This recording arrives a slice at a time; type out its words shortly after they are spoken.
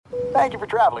Thank you for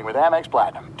traveling with Amex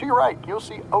Platinum. To your right, you'll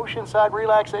see oceanside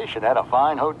relaxation at a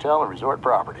fine hotel and resort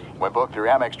property. When booked through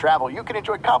Amex Travel, you can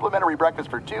enjoy complimentary breakfast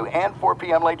for 2 and 4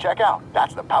 p.m. late checkout.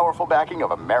 That's the powerful backing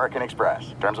of American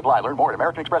Express. Terms apply. Learn more at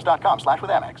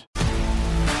americanexpress.com/withAmex.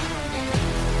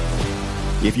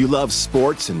 If you love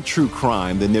sports and true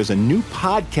crime, then there's a new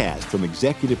podcast from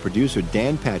executive producer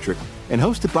Dan Patrick and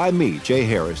hosted by me, Jay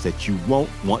Harris, that you won't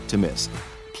want to miss.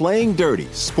 Playing Dirty: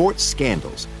 Sports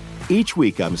Scandals. Each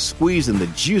week, I'm squeezing the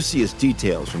juiciest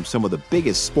details from some of the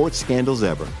biggest sports scandals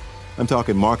ever. I'm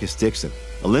talking Marcus Dixon,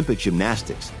 Olympic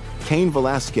gymnastics, Cain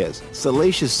Velasquez,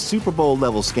 salacious Super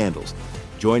Bowl-level scandals.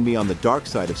 Join me on the dark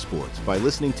side of sports by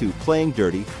listening to Playing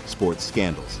Dirty: Sports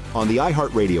Scandals on the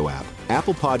iHeartRadio app,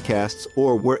 Apple Podcasts,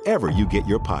 or wherever you get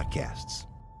your podcasts.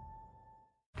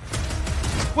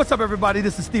 What's up, everybody?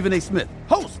 This is Stephen A. Smith,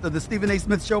 host of the Stephen A.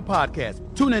 Smith Show podcast.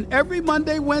 Tune in every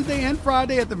Monday, Wednesday, and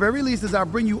Friday at the very least as I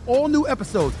bring you all new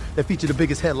episodes that feature the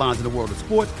biggest headlines in the world of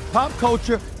sports, pop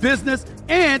culture, business,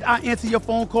 and I answer your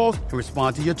phone calls and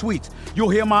respond to your tweets. You'll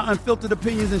hear my unfiltered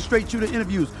opinions and straight-shooter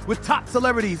interviews with top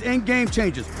celebrities and game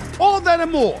changers. All that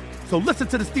and more. So listen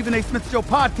to the Stephen A. Smith Show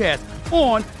podcast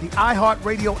on the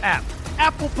iHeartRadio app,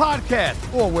 Apple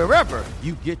Podcasts, or wherever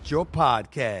you get your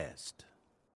podcast.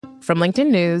 From LinkedIn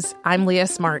News, I'm Leah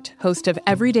Smart, host of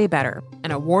Everyday Better,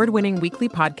 an award-winning weekly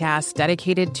podcast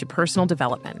dedicated to personal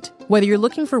development. Whether you're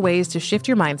looking for ways to shift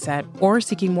your mindset or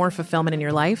seeking more fulfillment in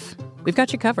your life, we've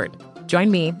got you covered. Join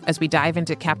me as we dive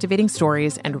into captivating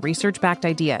stories and research-backed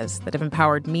ideas that have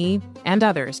empowered me and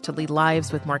others to lead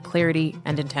lives with more clarity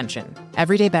and intention.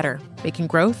 Everyday Better, making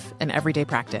growth an everyday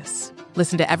practice.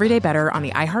 Listen to Everyday Better on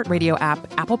the iHeartRadio app,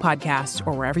 Apple Podcasts,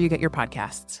 or wherever you get your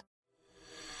podcasts.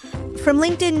 From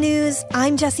LinkedIn News,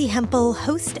 I'm Jessie Hempel,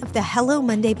 host of the Hello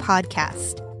Monday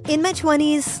podcast. In my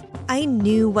 20s, I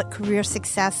knew what career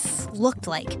success looked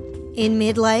like. In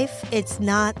midlife, it's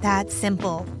not that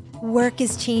simple. Work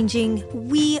is changing,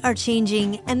 we are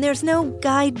changing, and there's no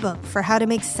guidebook for how to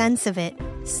make sense of it.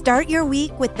 Start your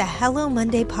week with the Hello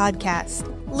Monday podcast.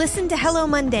 Listen to Hello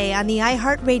Monday on the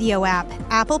iHeartRadio app,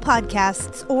 Apple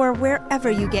Podcasts, or wherever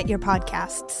you get your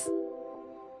podcasts.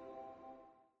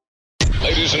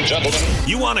 Ladies and gentlemen,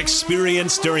 you want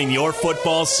experience during your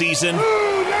football season?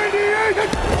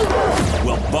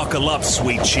 Well, buckle up,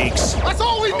 sweet cheeks. that's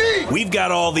all we need. We've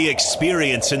got all the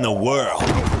experience in the world.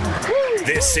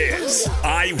 This is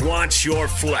I Want Your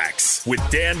Flex with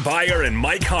Dan Beyer and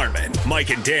Mike Harmon.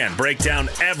 Mike and Dan break down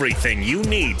everything you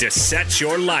need to set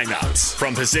your lineups.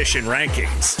 From position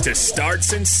rankings to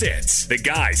starts and sits, the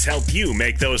guys help you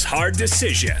make those hard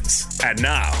decisions. And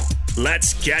now,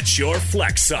 let's get your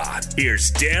flex on. Here's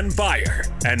Dan Beyer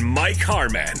and Mike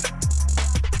Harmon.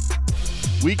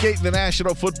 Week 8 in the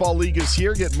National Football League is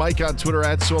here. Get Mike on Twitter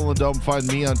at Swollen Dome. Find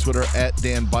me on Twitter at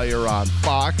Dan Beyer on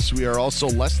Fox. We are also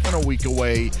less than a week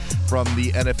away from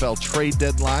the NFL trade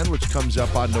deadline, which comes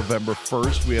up on November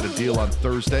 1st. We had a deal on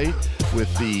Thursday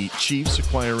with the Chiefs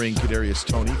acquiring Kadarius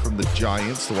Toney from the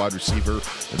Giants. The wide receiver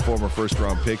and former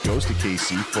first-round pick goes to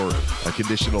KC for a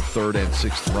conditional 3rd and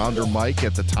 6th rounder. Mike,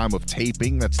 at the time of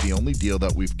taping, that's the only deal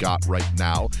that we've got right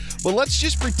now. But let's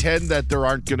just pretend that there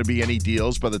aren't going to be any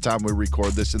deals by the time we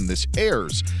record this and this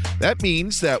airs. That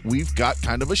means that we've got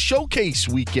kind of a showcase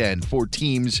weekend for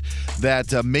teams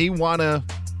that may want to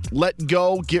let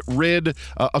go, get rid,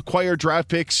 acquire draft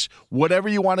picks, whatever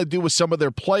you want to do with some of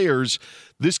their players.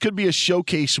 This could be a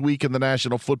showcase week in the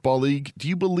National Football League. Do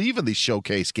you believe in these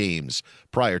showcase games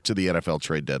prior to the NFL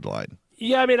trade deadline?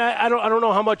 Yeah, I mean, I don't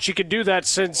know how much you could do that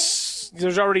since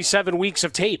there's already 7 weeks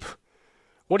of tape.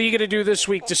 What are you going to do this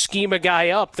week to scheme a guy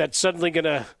up that's suddenly going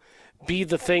to be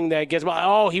the thing that gets,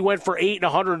 he went for 8 and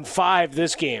 105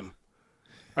 this game?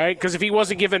 Right? Because if he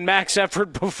wasn't given max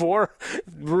effort before,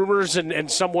 rumors and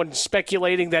someone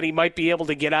speculating that he might be able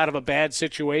to get out of a bad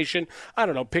situation, I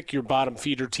don't know, pick your bottom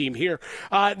feeder team here,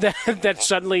 that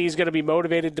suddenly he's going to be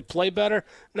motivated to play better?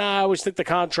 I always think the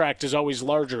contract is always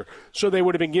larger, so they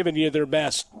would have been giving you their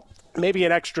best. Maybe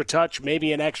an extra touch,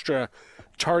 maybe an extra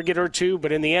target or two,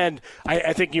 but in the end,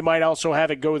 I think you might also have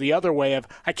it go the other way of,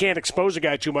 I can't expose a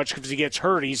guy too much because he gets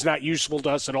hurt. He's not useful to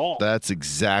us at all. That's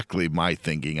exactly my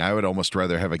thinking. I would almost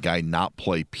rather have a guy not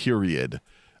play, period,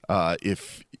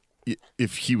 if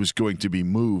he was going to be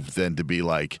moved than to be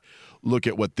like, look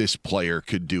at what this player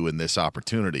could do in this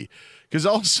opportunity. Because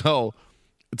also,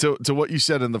 to what you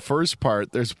said in the first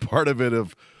part, there's part of it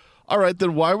of, all right,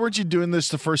 then why weren't you doing this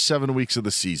the first 7 weeks of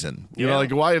the season? You know,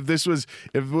 like why if this was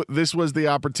the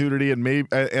opportunity and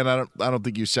I don't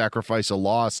think you sacrifice a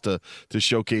loss to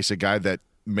showcase a guy that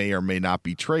may or may not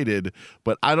be traded,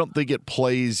 but I don't think it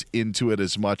plays into it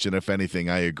as much. And if anything,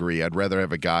 I agree. I'd rather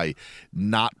have a guy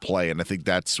not play, and I think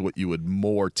that's what you would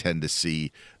more tend to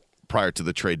see prior to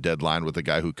the trade deadline with a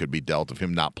guy who could be dealt, of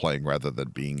him not playing rather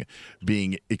than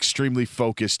being extremely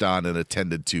focused on and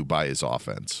attended to by his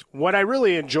offense. What I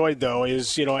really enjoyed, though,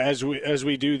 is, as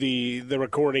we do the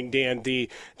recording, Dan, the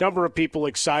number of people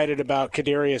excited about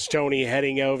Kadarius Toney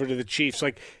heading over to the Chiefs.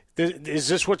 Like, is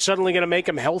this what's suddenly going to make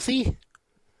him healthy?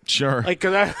 Sure. Like,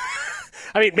 cause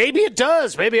I mean, maybe it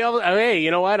does. Maybe hey, you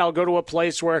know what? I'll go to a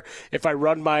place where if I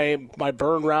run my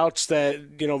burn routes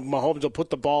that, Mahomes will put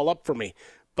the ball up for me.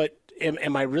 But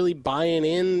am I really buying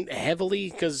in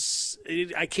heavily? Because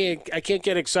I can't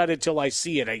get excited till I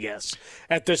see it, I guess,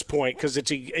 at this point, because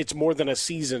it's more than a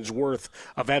season's worth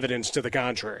of evidence to the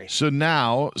contrary. So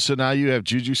now you have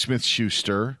Juju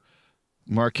Smith-Schuster,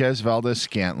 Marquez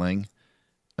Valdes-Scantling,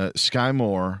 Sky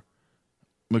Moore,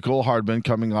 Mecole Hardman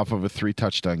coming off of a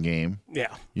 3-touchdown game.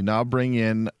 Yeah. You now bring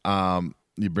in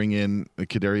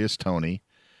Kadarius Toney.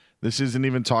 This isn't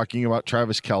even talking about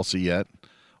Travis Kelce yet,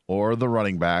 or the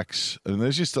running backs. And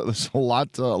there's a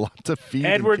lot to feed.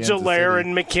 Edwards-Helaire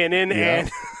and McKinnon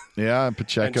and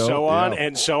Pacheco. And so on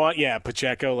and so on. Yeah,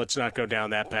 Pacheco, let's not go down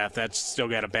that path. That's still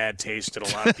got a bad taste in a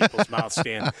lot of people's mouths,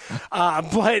 Dan.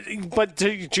 But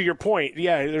to your point,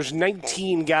 there's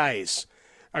 19 guys.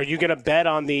 Are you going to bet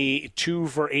on the 2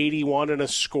 for 81 and a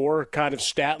score kind of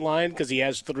stat line because he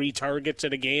has 3 targets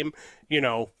in a game,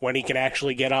 when he can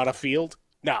actually get on a field?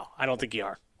 No, I don't think you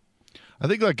are. I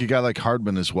think like a guy like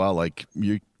Hardman as well,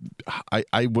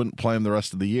 I wouldn't play him the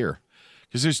rest of the year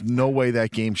because there's no way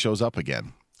that game shows up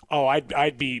again. Oh,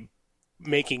 I'd be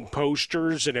making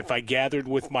posters, and if I gathered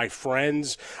with my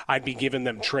friends, I'd be giving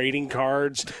them trading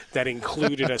cards that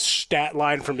included a stat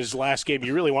line from his last game.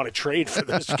 You really want to trade for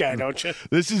this guy, don't you?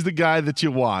 This is the guy that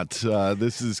you want.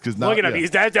 This is because look at him.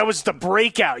 That was the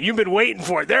breakout. You've been waiting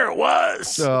for it. There it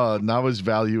was. Now his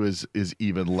value is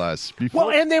even less.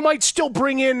 Well, and they might still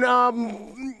bring in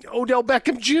Odell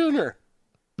Beckham Jr.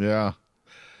 Yeah.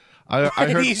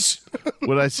 I heard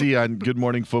what I see on Good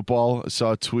Morning Football. I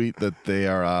saw a tweet that they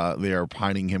are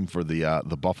pining him for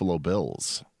the Buffalo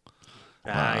Bills.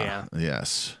 Yeah.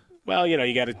 Yes. Well,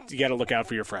 you got to look out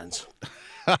for your friends.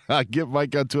 Get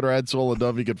Mike on Twitter at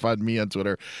Soladove. You can find me on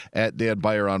Twitter at Dan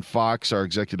Beyer on Fox. Our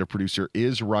executive producer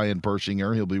is Ryan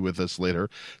Pershinger. He'll be with us later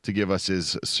to give us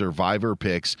his Survivor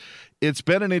picks. It's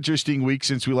been an interesting week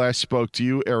since we last spoke to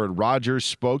you. Aaron Rodgers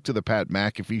spoke to the Pat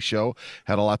McAfee show,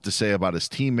 had a lot to say about his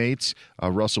teammates.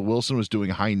 Russell Wilson was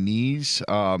doing high knees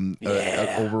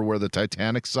over where the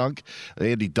Titanic sunk.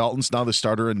 Andy Dalton's now the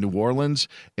starter in New Orleans.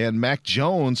 And Mac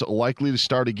Jones likely to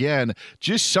start again.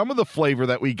 Just some of the flavor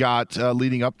that we got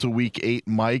leading up to Week 8,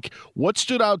 Mike. What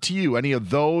stood out to you? Any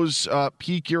of those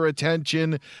pique your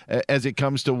attention as it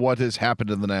comes to what has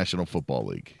happened in the National Football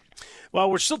League? Well,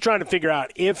 we're still trying to figure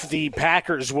out if the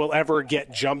Packers will ever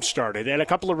get jump-started. And a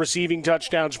couple of receiving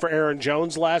touchdowns for Aaron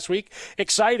Jones last week.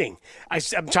 Exciting.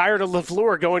 I'm tired of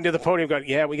LaFleur going to the podium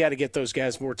going, we got to get those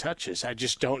guys more touches. I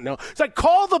just don't know. It's like,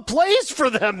 call the plays for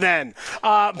them then.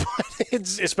 But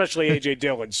it's especially A.J.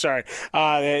 Dillon. Sorry.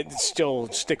 It still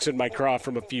sticks in my craw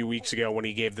from a few weeks ago when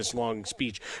he gave this long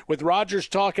speech. With Rodgers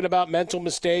talking about mental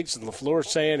mistakes and LaFleur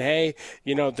saying, hey,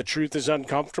 the truth is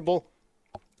uncomfortable.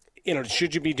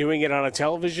 Should you be doing it on a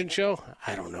television show?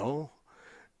 I don't know.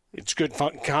 It's good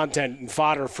content and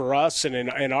fodder for us and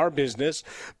in our business.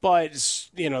 But,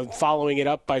 following it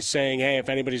up by saying, hey, if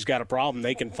anybody's got a problem,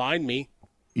 they can find me.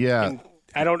 Yeah. And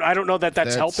I don't know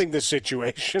that's helping the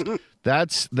situation.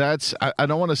 That's I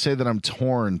don't want to say that I'm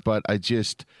torn, but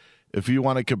if you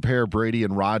want to compare Brady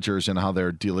and Rodgers and how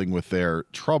they're dealing with their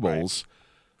troubles,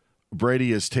 right.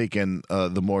 Brady has taken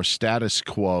the more status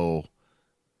quo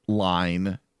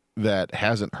line that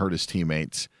hasn't hurt his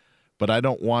teammates, but I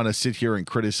don't want to sit here and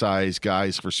criticize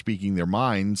guys for speaking their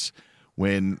minds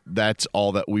when that's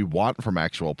all that we want from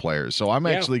actual players. So I'm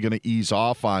actually going to ease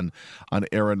off on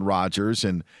Aaron Rodgers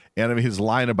and his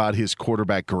line about his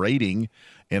quarterback grading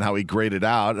and how he graded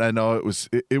out. I know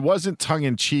it wasn't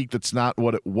tongue-in-cheek. That's not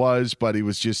what it was, but he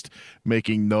was just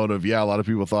making note of, a lot of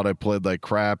people thought I played like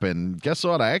crap, and guess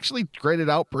what? I actually graded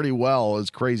out pretty well, as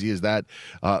crazy as that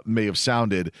may have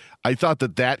sounded. I thought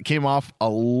that came off a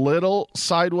little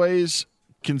sideways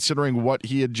considering what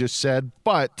he had just said,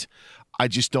 but I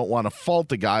just don't want to fault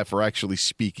the guy for actually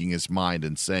speaking his mind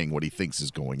and saying what he thinks is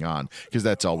going on, because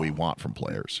that's all we want from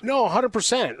players. No,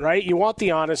 100%, right? You want the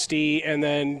honesty, and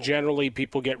then generally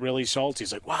people get really salty.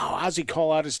 It's like, wow, how's he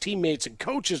call out his teammates and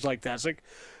coaches like that? It's like,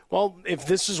 well, if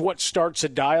this is what starts a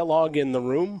dialogue in the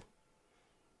room,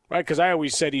 right? Because I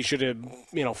always said he should have,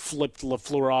 flipped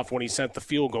LaFleur off when he sent the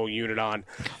field goal unit on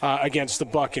against the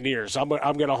Buccaneers. I'm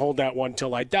going to hold that one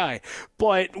till I die.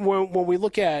 But when we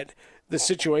look at the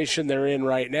situation they're in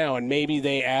right now, and maybe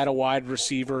they add a wide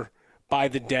receiver by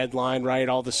the deadline, right?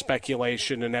 All the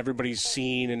speculation, and everybody's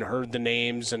seen and heard the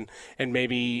names, and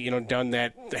maybe, done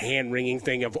that hand-wringing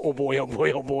thing of, oh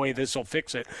boy, this will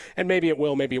fix it. And maybe it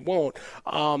will, maybe it won't.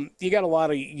 You got a lot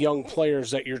of young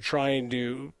players that you're trying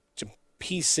to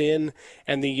piece in,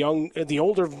 and the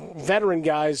older veteran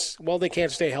guys, well, they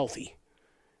can't stay healthy,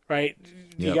 right?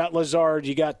 Yep. You got Lazard,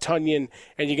 you got Tunyon,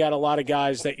 and you got a lot of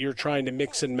guys that you're trying to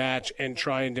mix and match and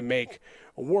trying to make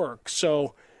work.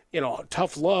 So,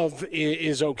 tough love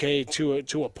is okay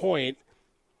to a point.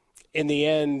 In the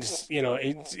end,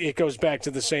 it goes back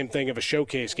to the same thing of a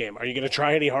showcase game. Are you going to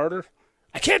try any harder?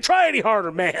 I can't try any harder,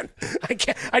 man.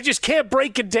 I just can't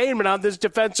break containment on this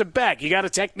defensive back. You got a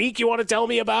technique you want to tell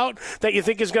me about that you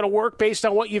think is going to work based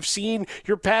on what you've seen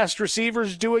your past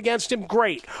receivers do against him?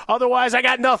 Great. Otherwise, I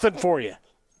got nothing for you.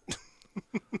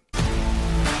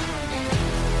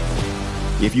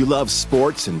 If you love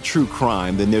sports and true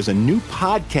crime, then there's a new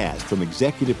podcast from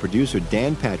executive producer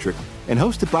Dan Patrick and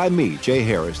hosted by me, Jay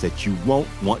Harris, that you won't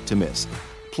want to miss.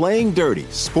 Playing Dirty: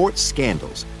 Sports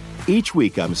Scandals. Each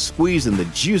week, I'm squeezing the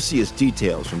juiciest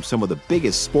details from some of the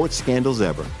biggest sports scandals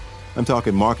ever. I'm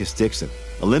talking Marcus Dixon,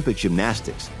 Olympic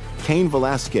gymnastics, Cain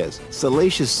Velasquez,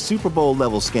 salacious Super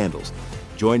Bowl-level scandals.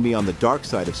 Join me on the dark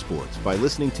side of sports by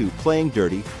listening to Playing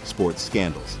Dirty: Sports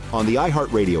Scandals on the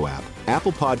iHeartRadio app,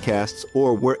 Apple Podcasts,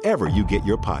 or wherever you get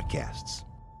your podcasts.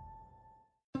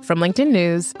 From LinkedIn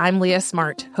News, I'm Leah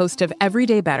Smart, host of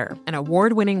Everyday Better, an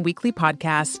award-winning weekly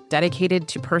podcast dedicated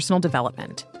to personal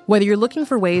development. Whether you're looking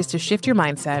for ways to shift your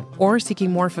mindset or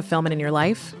seeking more fulfillment in your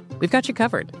life, we've got you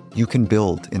covered. You can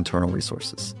build internal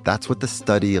resources. That's what the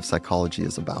study of psychology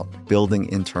is about,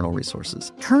 building internal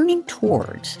resources. Turning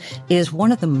towards is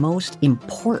one of the most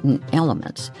important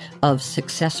elements of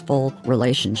successful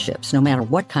relationships, no matter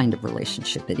what kind of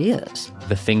relationship it is.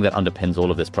 The thing that underpins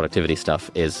all of this productivity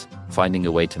stuff is finding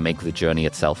a way to make the journey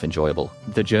itself enjoyable.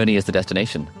 The journey is the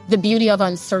destination. The beauty of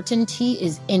uncertainty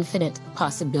is infinite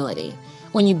possibility.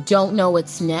 When you don't know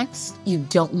what's next, you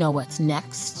don't know what's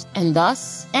next. And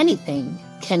thus, anything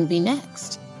can be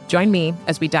next. Join me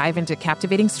as we dive into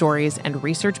captivating stories and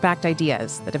research-backed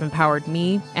ideas that have empowered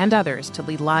me and others to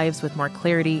lead lives with more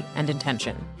clarity and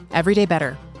intention. Everyday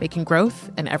Better, making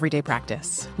growth an everyday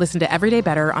practice. Listen to Everyday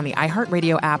Better on the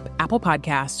iHeartRadio app, Apple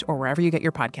Podcasts, or wherever you get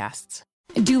your podcasts.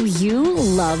 Do you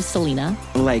love Selena?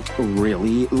 Like,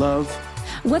 really love?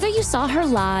 Whether you saw her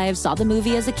live, saw the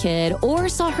movie as a kid, or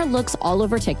saw her looks all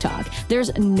over TikTok,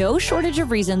 there's no shortage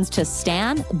of reasons to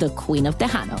stan the Queen of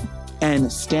Tejano.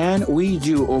 And Stan, we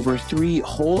do over 3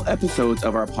 whole episodes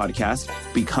of our podcast,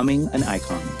 Becoming an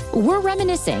Icon. We're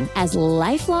reminiscing as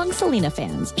lifelong Selena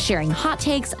fans, sharing hot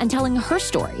takes and telling her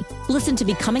story. Listen to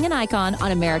Becoming an Icon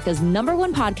on America's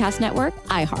 #1 podcast network,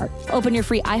 iHeart. Open your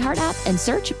free iHeart app and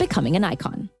search Becoming an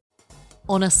Icon.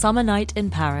 On a summer night in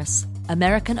Paris,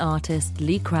 American artist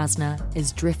Lee Krasner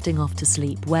is drifting off to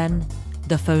sleep when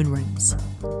the phone rings.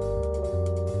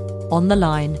 On the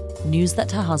line, news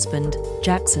that her husband,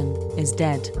 Jackson, is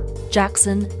dead.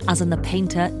 Jackson, as in the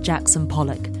painter Jackson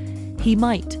Pollock. He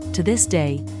might, to this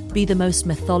day, be the most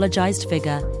mythologized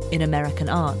figure in American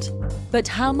art. But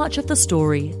how much of the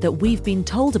story that we've been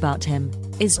told about him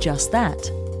is just that,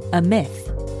 a myth?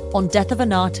 On Death of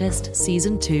an Artist,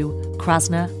 Season 2,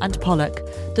 Krasner and Pollock,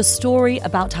 the story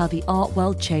about how the art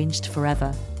world changed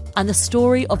forever, and the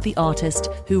story of the artist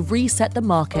who reset the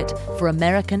market for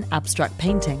American abstract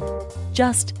painting.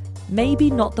 Just maybe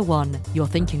not the one you're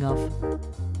thinking of.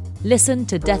 Listen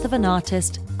to Death of an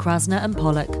Artist, Krasner and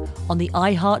Pollock on the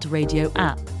iHeartRadio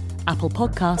app, Apple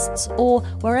Podcasts, or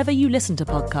wherever you listen to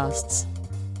podcasts.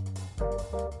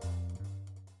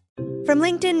 From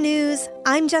LinkedIn News,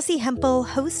 I'm Jessie Hempel,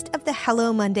 host of the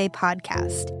Hello Monday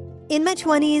podcast. In my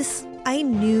 20s, I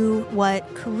knew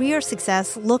what career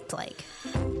success looked like.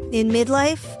 In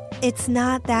midlife, it's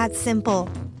not that simple.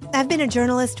 I've been a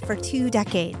journalist for 2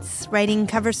 decades, writing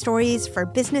cover stories for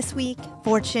Business Week,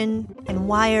 Fortune, and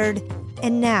Wired.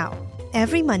 And now,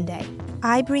 every Monday,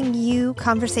 I bring you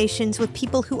conversations with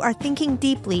people who are thinking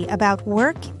deeply about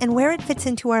work and where it fits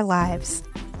into our lives.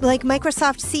 Like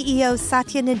Microsoft CEO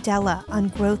Satya Nadella on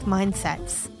growth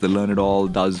mindsets. The learn-it-all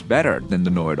does better than the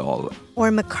know-it-all.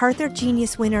 Or MacArthur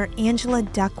Genius winner Angela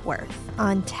Duckworth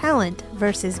on talent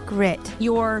versus grit.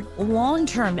 Your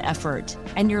long-term effort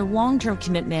and your long-term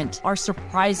commitment are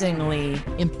surprisingly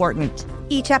important.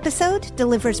 Each episode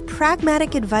delivers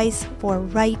pragmatic advice for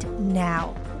right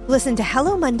now. Listen to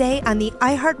Hello Monday on the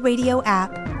iHeartRadio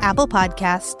app, Apple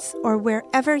Podcasts, or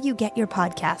wherever you get your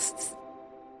podcasts.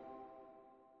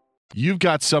 You've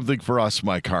got something for us,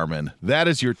 Mike Harmon. That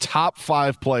is your top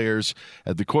 5 players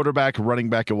at the quarterback, running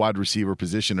back, and wide receiver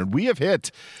position. And we have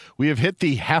hit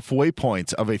the halfway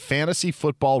point of a fantasy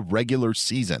football regular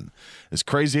season. As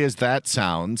crazy as that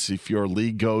sounds, if your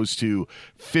league goes to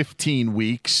 15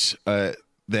 weeks,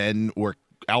 then we're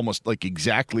almost like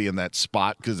exactly in that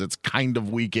spot because it's kind of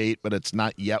week 8, but it's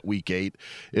not yet week 8.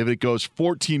 If it goes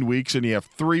 14 weeks and you have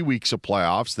 3 weeks of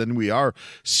playoffs, then we are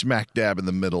smack dab in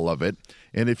the middle of it.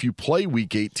 And if you play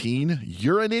week 18,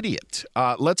 you're an idiot.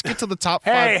 Let's get to the top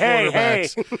 5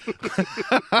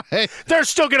 quarterbacks. Hey. They're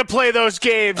still going to play those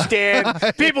games, Dan.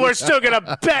 People are still going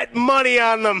to bet money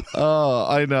on them. Oh,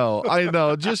 I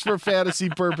know. Just for fantasy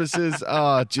purposes,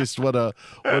 just what a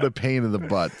pain in the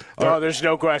butt. There's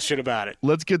no question about it.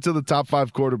 Let's get to the top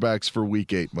 5 quarterbacks for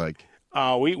week 8, Mike.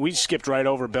 We skipped right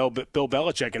over Bill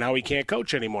Belichick and how he can't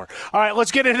coach anymore. All right,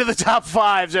 let's get into the top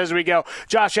 5s as we go.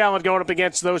 Josh Allen going up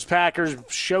against those Packers.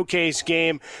 Showcase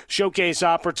game, showcase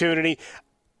opportunity.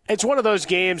 It's one of those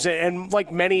games, and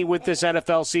like many with this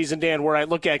NFL season, Dan, where I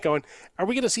look at going, are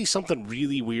we going to see something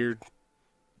really weird?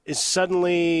 Is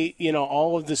suddenly,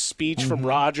 all of the speech from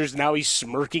Rodgers, now he's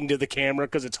smirking to the camera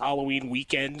because it's Halloween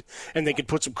weekend, and they could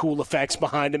put some cool effects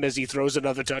behind him as he throws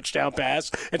another touchdown pass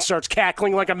and starts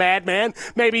cackling like a madman.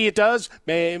 Maybe it does.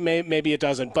 Maybe it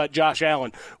doesn't. But Josh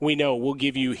Allen, we know, will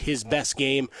give you his best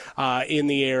game in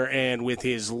the air and with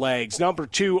his legs. Number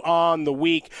 2 on the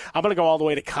week, I'm going to go all the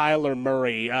way to Kyler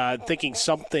Murray, thinking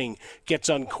something gets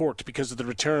uncorked because of the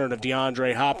return of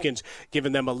DeAndre Hopkins,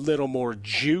 giving them a little more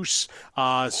juice.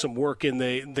 Some work in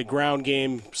the ground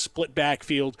game, split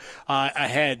backfield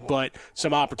ahead, but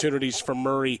some opportunities for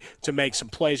Murray to make some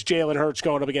plays. Jalen Hurts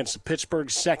going up against the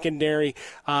Pittsburgh secondary,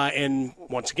 and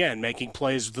once again, making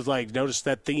plays with the leg. Notice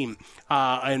that theme,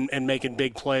 and making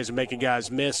big plays and making guys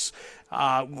miss.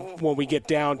 When we get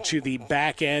down to the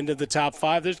back end of the top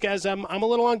 5, there's guys I'm a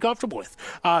little uncomfortable with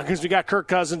because we got Kirk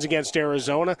Cousins against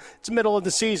Arizona. It's the middle of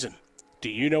the season. Do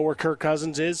you know where Kirk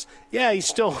Cousins is? Yeah, he's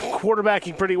still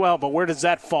quarterbacking pretty well, but where does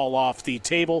that fall off the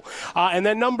table? And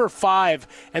then number 5,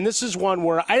 and this is one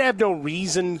where I have no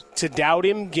reason to doubt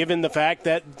him, given the fact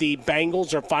that the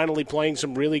Bengals are finally playing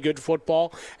some really good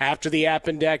football after the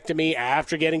appendectomy,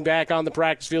 after getting back on the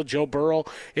practice field. Joe Burrow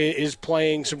is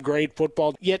playing some great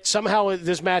football. Yet somehow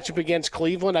this matchup against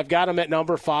Cleveland, I've got him at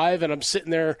number 5, and I'm sitting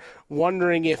there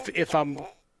wondering if I'm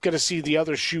going to see the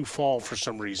other shoe fall for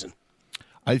some reason.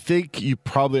 I think you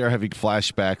probably are having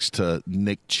flashbacks to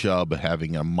Nick Chubb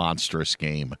having a monstrous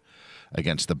game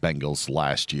against the Bengals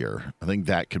last year. I think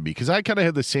that could be, because I kind of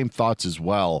had the same thoughts as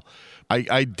well.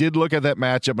 I did look at that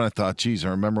matchup and I thought, geez, I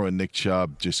remember when Nick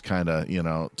Chubb just kind of,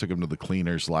 took him to the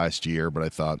cleaners last year, but I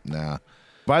thought, nah.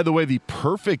 By the way, the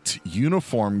perfect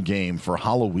uniform game for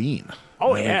Halloween.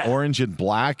 Oh, yeah. Orange and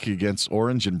black against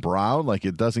orange and brown. Like,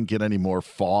 it doesn't get any more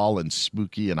fall and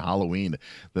spooky and Halloween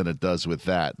than it does with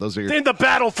that. Those are in the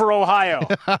battle for Ohio.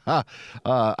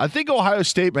 I think Ohio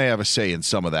State may have a say in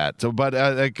some of that, but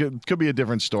it could be a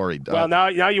different story. Well, now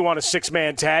you want a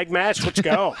 6-man tag match? Let's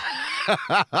go.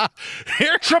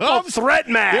 Triple threat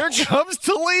match. Here comes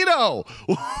Toledo.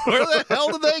 Where the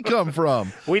hell did they come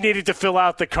from? We needed to fill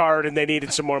out the card, and they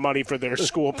needed some more money for their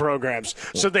school programs.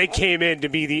 So they came in to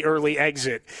be the early exit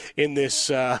in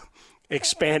this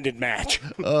expanded match.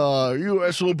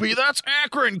 USOB, that's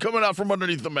Akron coming out from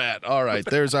underneath the mat. All right,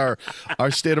 there's our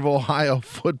State of Ohio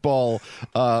football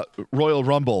Royal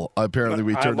Rumble, apparently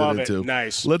we turned it into.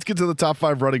 Nice. Let's get to the top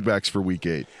 5 running backs for Week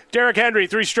 8. Derrick Henry,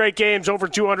 3 straight games, over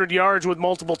 200 yards with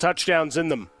multiple touchdowns in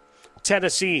them.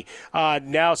 Tennessee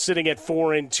now sitting at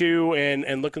 4-2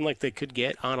 and looking like they could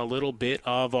get on a little bit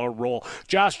of a roll.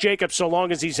 Josh Jacobs, so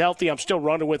long as he's healthy, I'm still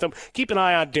running with him. Keep an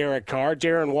eye on Derek Carr.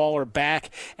 Darren Waller back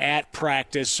at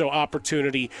practice, so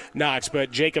opportunity knocks.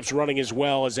 But Jacobs running as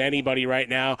well as anybody right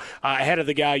now. Ahead of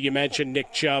the guy you mentioned,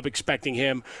 Nick Chubb, expecting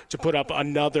him to put up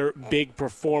another big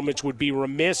performance. Would be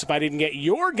remiss if I didn't get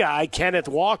your guy, Kenneth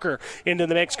Walker, into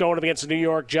the mix going up against the New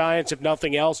York Giants. If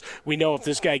nothing else, we know if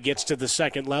this guy gets to the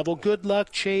second level, good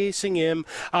luck chasing him.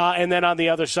 And then on the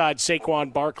other side,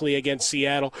 Saquon Barkley against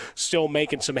Seattle, still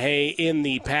making some hay in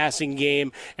the passing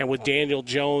game. And with Daniel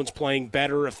Jones playing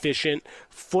better, efficient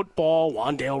football,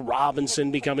 Wan'Dale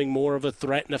Robinson becoming more of a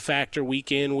threat and a factor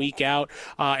week in, week out,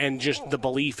 and just the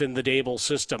belief in the Dable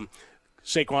system.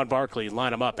 Saquon Barkley,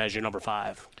 line him up as your number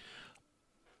 5.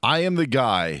 I am the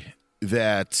guy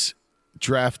that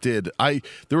drafted.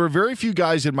 There were very few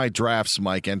guys in my drafts,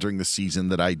 Mike, entering the season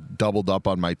that I doubled up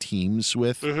on my teams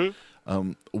with.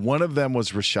 Mm-hmm. One of them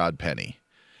was Rashad Penny.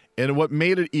 And what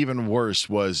made it even worse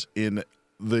was in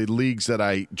the leagues that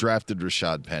I drafted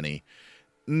Rashad Penny,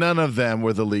 none of them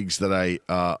were the leagues that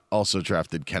I also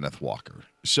drafted Kenneth Walker.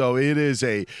 So it is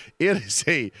a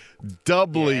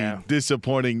doubly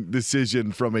disappointing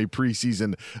decision from a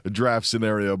preseason draft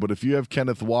scenario. But if you have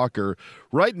Kenneth Walker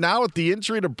right now with the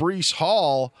injury to Breece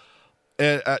Hall,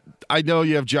 I know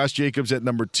you have Josh Jacobs at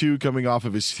number 2 coming off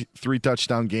of his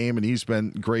 3-touchdown game, and he's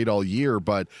been great all year.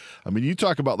 But, I mean, you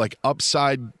talk about like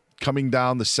upside coming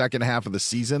down the second half of the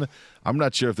season. I'm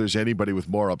not sure if there's anybody with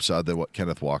more upside than what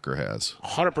Kenneth Walker has.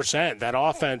 100%. That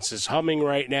offense is humming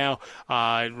right now.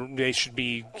 They should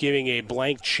be giving a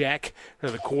blank check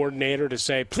to the coordinator to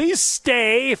say, please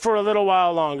stay for a little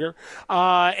while longer,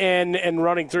 and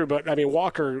running through. But, I mean,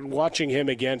 Walker, watching him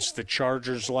against the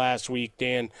Chargers last week,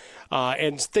 Dan,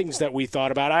 and things that we thought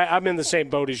about. I'm in the same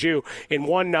boat as you. In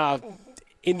one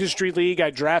industry league, I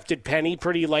drafted Penny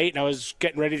pretty late, and I was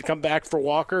getting ready to come back for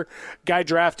Walker. Guy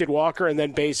drafted Walker and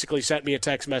then basically sent me a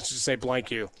text message to say,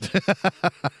 blank you.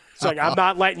 It's like, I'm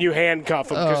not letting you handcuff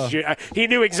him, because he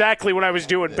knew exactly what I was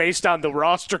doing based on the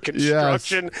roster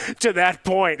construction to that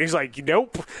point. He's like,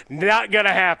 nope, not going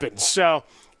to happen. So,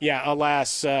 yeah,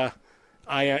 alas, I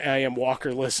am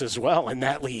Walker-less as well in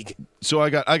that league. So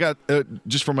I got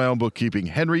just for my own bookkeeping,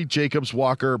 Henry, Jacobs,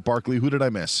 Walker, Barkley. Who did I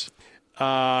miss?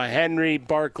 Henry,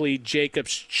 Barkley,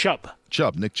 Jacobs, Chubb.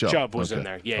 Nick Chubb. Chubb was in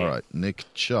there, All right, Nick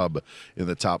Chubb in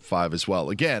the top 5 as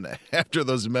well. Again, after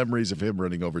those memories of him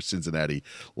running over Cincinnati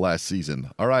last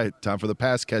season. All right, time for the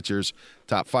pass catchers.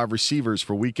 Top 5 receivers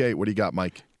for Week 8. What do you got,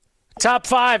 Mike? Top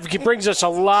 5 brings us a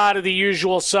lot of the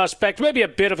usual suspects, maybe a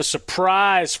bit of a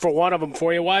surprise for one of them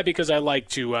for you. Why? Because I like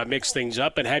to mix things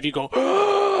up and have you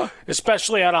go,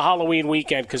 especially on a Halloween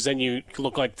weekend, because then you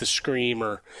look like the Scream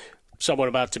or someone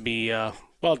about to be,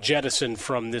 jettisoned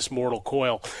from this mortal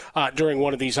coil during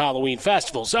one of these Halloween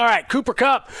festivals. All right, Cooper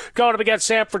Kupp going up against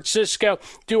San Francisco.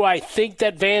 Do I think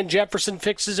that Van Jefferson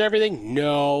fixes everything?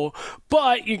 No.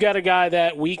 But you got a guy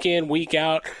that week in, week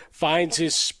out, finds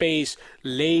his space,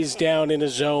 lays down in a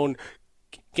zone,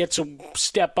 gets a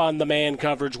step on the man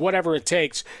coverage, whatever it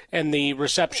takes, and the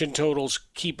reception totals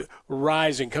keep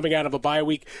rising. Coming out of a bye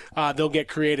week, they'll get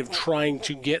creative trying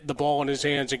to get the ball in his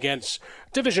hands against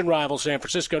division rival San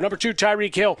Francisco. Number 2,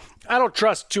 Tyreek Hill. I don't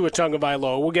trust Tua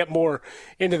Tagovailoa. We'll get more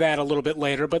into that a little bit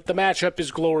later, but the matchup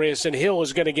is glorious, and Hill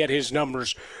is going to get his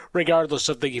numbers regardless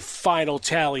of the final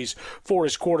tallies for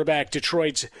his quarterback.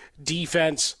 Detroit's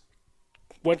defense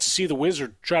went to see the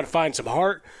Wizard, try to find some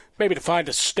heart, maybe to find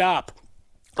a stop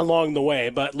along the way,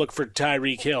 but look for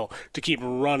Tyreek Hill to keep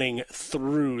running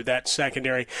through that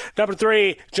secondary. Number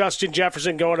 3, Justin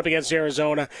Jefferson going up against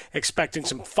Arizona, expecting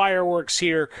some fireworks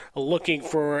here, looking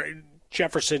for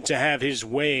Jefferson to have his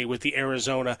way with the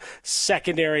Arizona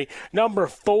secondary. Number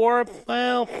 4,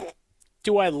 well,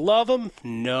 do I love him?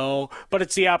 No, but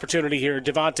it's the opportunity here.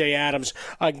 Devontae Adams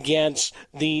against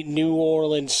the New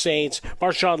Orleans Saints.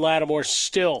 Marshawn Lattimore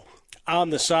still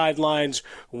on the sidelines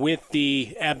with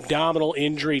the abdominal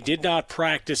injury, did not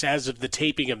practice as of the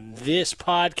taping of this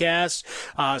podcast,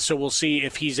 so we'll see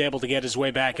if he's able to get his way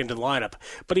back into the lineup.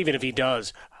 But even if he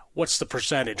does, what's the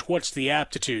percentage? What's the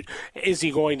aptitude? Is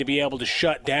he going to be able to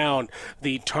shut down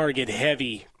the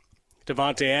target-heavy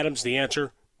Devontae Adams? The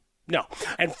answer, no.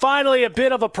 And finally, a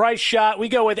bit of a price shot. We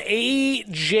go with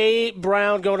A.J.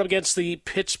 Brown going up against the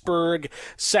Pittsburgh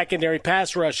secondary.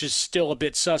 Pass rush is still a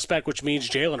bit suspect, which means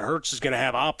Jalen Hurts is going to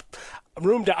have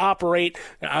room to operate.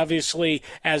 Obviously,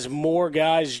 as more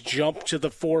guys jump to the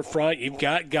forefront, you've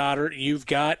got Goddard, you've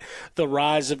got the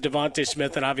rise of Devontae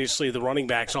Smith, and obviously the running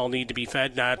backs all need to be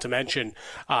fed, not to mention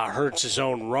Hurts'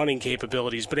 own running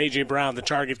capabilities. But A.J. Brown, the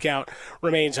target count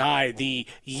remains high. The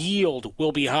yield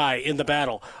will be high in the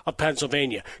Battle of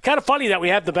Pennsylvania. Kind of funny that we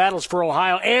have the battles for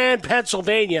Ohio and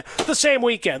Pennsylvania the same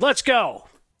weekend. Let's go.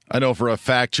 I know for a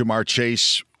fact Jamar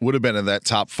Chase would have been in that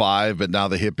top 5, but now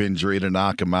the hip injury to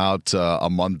knock him out a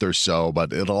month or so.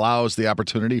 But it allows the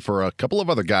opportunity for a couple of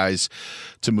other guys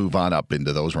to move on up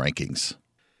into those rankings.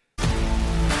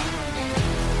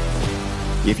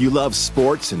 If you love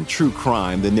sports and true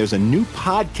crime, then there's a new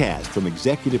podcast from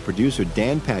executive producer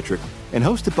Dan Patrick and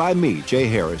hosted by me, Jay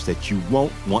Harris, that you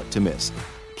won't want to miss.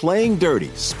 Playing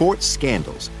Dirty: Sports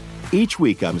Scandals. Each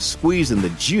week, I'm squeezing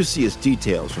the juiciest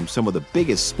details from some of the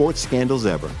biggest sports scandals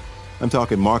ever. I'm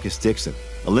talking Marcus Dixon,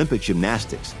 Olympic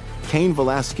gymnastics, Cain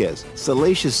Velasquez,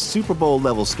 salacious Super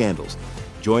Bowl-level scandals.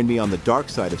 Join me on the dark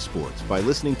side of sports by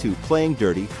listening to Playing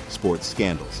Dirty: Sports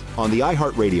Scandals on the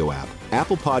iHeartRadio app,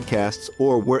 Apple Podcasts,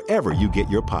 or wherever you get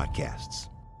your podcasts.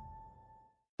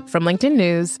 From LinkedIn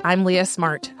News, I'm Leah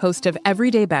Smart, host of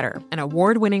Everyday Better, an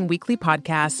award-winning weekly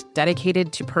podcast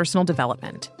dedicated to personal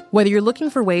development. Whether you're looking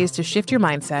for ways to shift your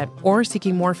mindset or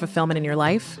seeking more fulfillment in your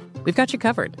life, we've got you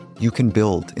covered. You can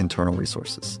build internal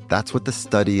resources. That's what the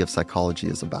study of psychology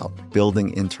is about,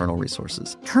 building internal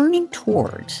resources. Turning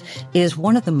towards is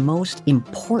one of the most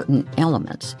important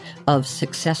elements of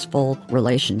successful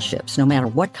relationships, no matter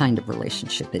what kind of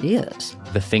relationship it is.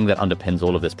 The thing that underpins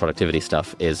all of this productivity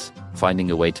stuff is finding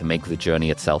a way to make the journey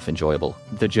itself enjoyable.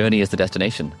 The journey is the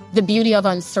destination. The beauty of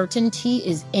uncertainty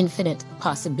is infinite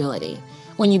possibility.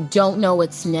 When you don't know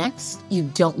what's next, you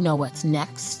don't know what's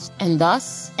next. And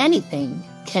thus, anything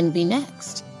can be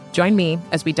next. Join me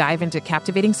as we dive into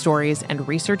captivating stories and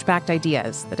research-backed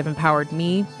ideas that have empowered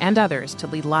me and others to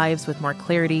lead lives with more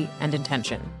clarity and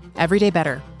intention. Everyday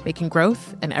Better, making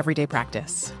growth an everyday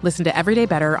practice. Listen to Everyday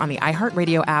Better on the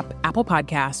iHeartRadio app, Apple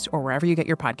Podcasts, or wherever you get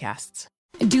your podcasts.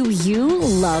 Do you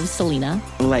love Selena?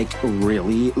 Like,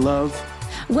 really love?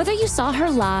 Whether you saw her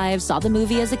live, saw the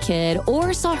movie as a kid,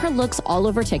 or saw her looks all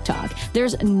over TikTok,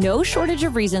 there's no shortage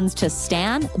of reasons to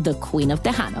stan the Queen of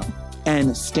Tejano.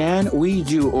 And Stan, we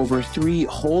do over 3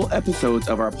 whole episodes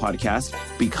of our podcast,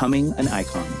 Becoming an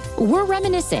Icon. We're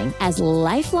reminiscing as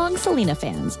lifelong Selena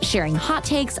fans, sharing hot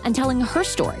takes and telling her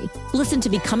story. Listen to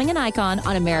Becoming an Icon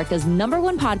on America's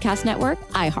 #1 podcast network,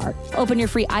 iHeart. Open your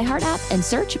free iHeart app and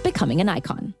search Becoming an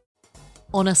Icon.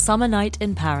 On a summer night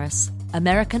in Paris,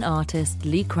 American artist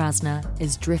Lee Krasner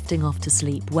is drifting off to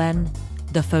sleep when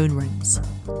the phone rings.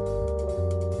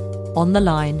 On the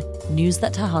line, news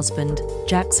that her husband,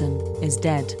 Jackson, is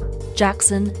dead.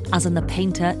 Jackson, as in the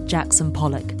painter Jackson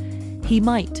Pollock. He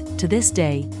might, to this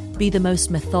day, be the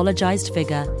most mythologized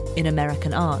figure in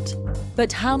American art.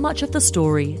 But how much of the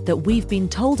story that we've been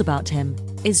told about him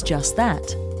is just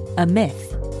that, a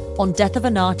myth? On Death of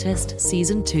an Artist,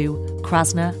 Season 2,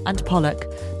 Krasner and Pollock,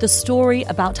 the story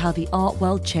about how the art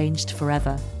world changed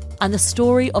forever, and the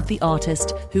story of the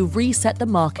artist who reset the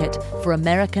market for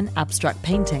American abstract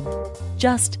painting.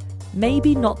 Just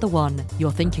maybe not the one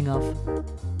you're thinking of.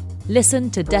 Listen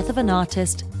to Death of an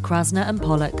Artist, Krasner and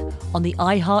Pollock on the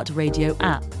iHeartRadio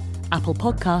app, Apple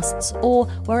Podcasts, or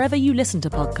wherever you listen to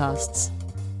podcasts.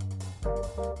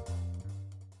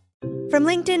 From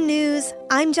LinkedIn News,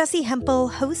 I'm Jessie Hempel,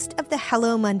 host of the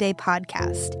Hello Monday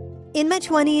podcast. In my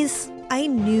 20s, I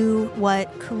knew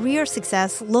what career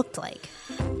success looked like.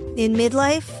 In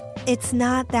midlife, it's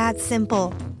not that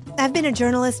simple. I've been a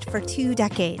journalist for 2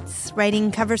 decades,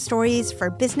 writing cover stories for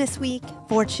Business Week,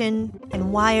 Fortune,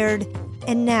 and Wired.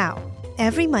 And now,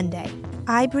 every Monday,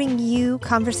 I bring you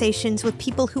conversations with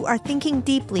people who are thinking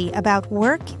deeply about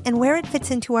work and where it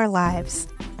fits into our lives.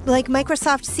 Like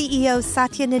Microsoft CEO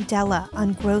Satya Nadella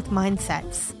on growth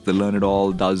mindsets. The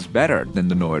learn-it-all does better than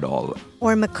the know-it-all.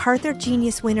 Or MacArthur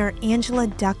Genius winner Angela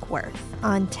Duckworth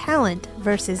on talent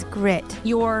versus grit.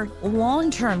 Your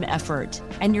long-term effort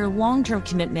and your long-term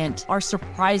commitment are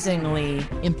surprisingly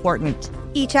important.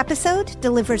 Each episode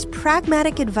delivers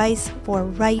pragmatic advice for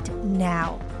right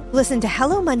now. Listen to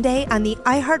Hello Monday on the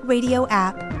iHeartRadio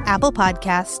app, Apple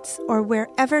Podcasts, or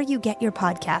wherever you get your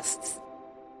podcasts.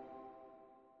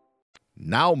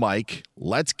 Now, Mike,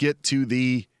 let's get to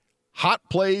the hot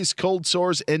plays, cold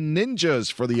sores, and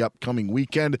ninjas for the upcoming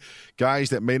weekend. Guys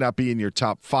that may not be in your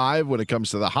top 5 when it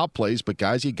comes to the hot plays, but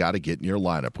guys you got to get in your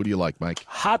lineup. Who do you like, Mike?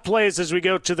 Hot plays as we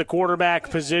go to the quarterback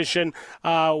position.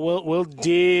 We'll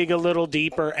dig a little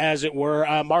deeper, as it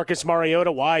were. Marcus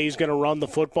Mariota, why he's going to run the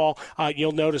football.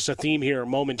 You'll notice a theme here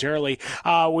momentarily.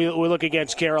 We look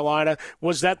against Carolina.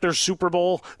 Was that their Super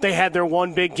Bowl? They had their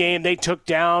one big game. They took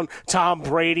down Tom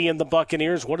Brady and the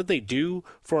Buccaneers. What did they do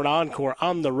for an encore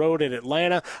on the road in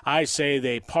Atlanta? I say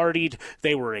they partied.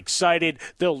 They were excited.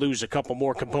 They'll lose a couple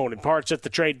more component parts at the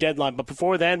trade deadline. But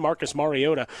before then, Marcus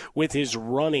Mariota, with his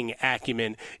running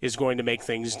acumen, is going to make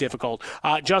things difficult.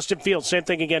 Justin Fields, same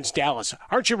thing against Dallas.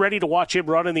 Aren't you ready to watch him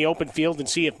run in the open field and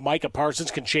see if Micah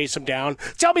Parsons can chase him down?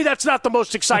 Tell me that's not the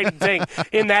most exciting thing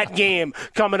in that game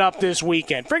coming up this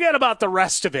weekend. Forget about the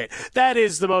rest of it. That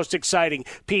is the most exciting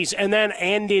piece. And then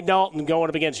Andy Dalton going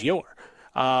up against your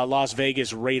Las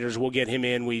Vegas Raiders. We'll get him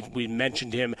in. We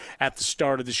mentioned him at the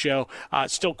start of the show.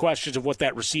 Still questions of what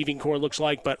that receiving core looks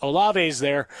like, but Olave's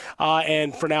there,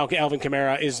 and for now, Alvin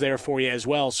Kamara is there for you as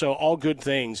well. So all good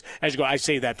things as you go. I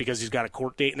say that because he's got a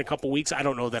court date in a couple weeks. I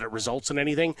don't know that it results in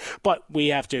anything, but we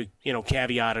have to,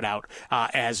 caveat it out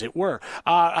as it were.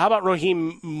 How about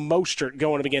Raheem Mostert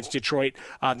going up against Detroit?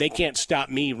 They can't stop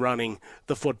me running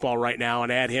the football right now,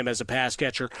 and add him as a pass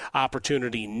catcher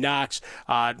opportunity. Knox,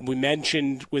 we mentioned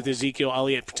mentioned with Ezekiel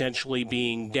Elliott potentially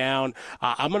being down,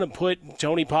 I'm going to put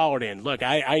Tony Pollard in. Look,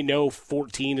 I know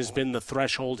 14 has been the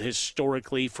threshold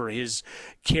historically for his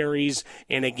carries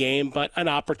in a game, but an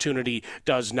opportunity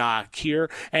does knock here.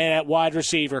 And at wide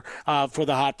receiver for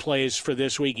the hot plays for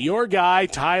this week, your guy,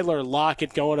 Tyler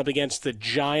Lockett, going up against the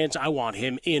Giants. I want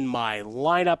him in my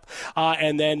lineup.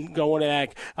 And then going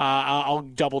back, I'll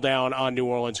double down on New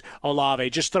Orleans. Olave,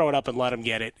 just throw it up and let him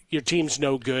get it. Your team's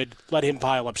no good. Let him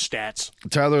pile up stats.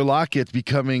 Tyler Lockett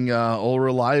becoming all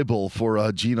reliable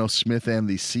for Geno Smith and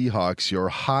the Seahawks. Your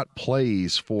hot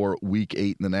plays for Week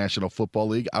 8 in the National Football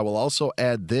League. I will also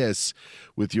add this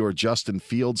with your Justin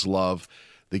Fields love.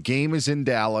 The game is in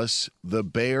Dallas. The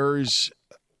Bears'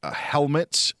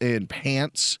 helmets and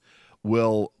pants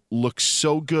will look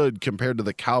so good compared to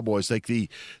the Cowboys. Like the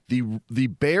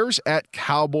Bears at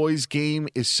Cowboys game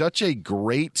is such a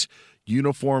great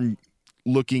uniform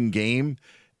looking game.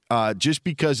 Just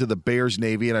because of the Bears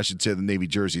Navy, and I should say the Navy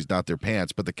jerseys, not their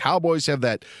pants, but the Cowboys have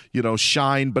that,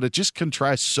 shine, but it just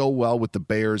contrasts so well with the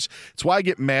Bears. It's why I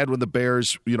get mad when the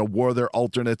Bears, wore their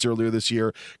alternates earlier this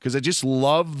year, because I just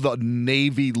love the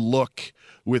Navy look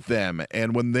with them.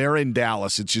 And when they're in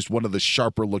Dallas, it's just one of the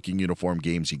sharper looking uniform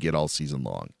games you get all season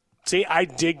long. See, I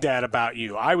dig that about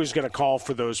you. I was going to call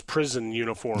for those prison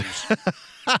uniforms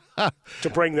to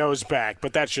bring those back,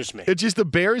 but that's just me. It's just the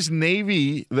Bears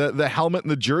Navy, the helmet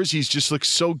and the jerseys just look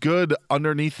so good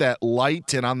underneath that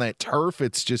light and on that turf.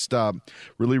 It's just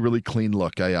really, really clean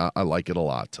look. I like it a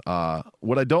lot.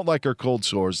 What I don't like are cold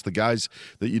sores, the guys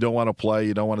that you don't want to play,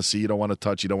 you don't want to see, you don't want to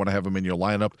touch, you don't want to have them in your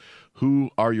lineup.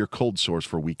 Who are your cold sores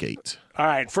for Week 8? All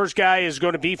right, first guy is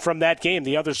going to be from that game,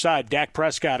 the other side, Dak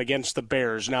Prescott against the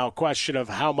Bears. Now, a question of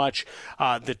how much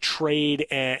the trade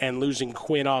and losing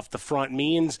Quinn off the front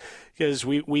means, because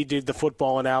we did the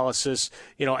football analysis,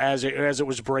 as it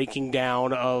was breaking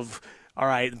down of, all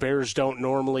right, the Bears don't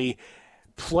normally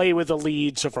play with a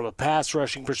lead, so from a pass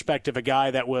rushing perspective, a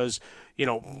guy that was,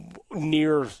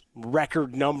 near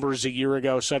record numbers a year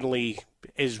ago suddenly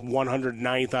is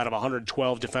 109th out of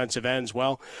 112 defensive ends.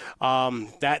 Well,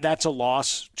 that's a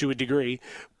loss to a degree,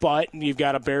 but you've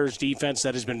got a Bears defense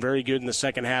that has been very good in the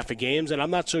second half of games, and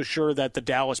I'm not so sure that the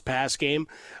Dallas pass game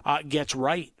gets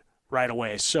right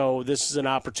away. So this is an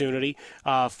opportunity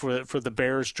for the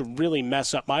Bears to really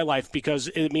mess up my life, because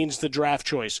it means the draft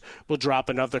choice will drop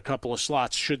another couple of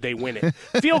slots should they win it.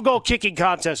 Field goal kicking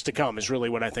contest to come is really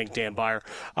what I think, Dan Byer,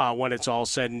 when it's all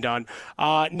said and done.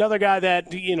 Another guy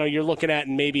that you're looking at,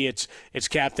 and maybe it's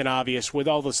Captain Obvious with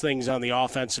all those things on the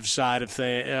offensive side of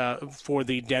for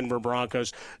the Denver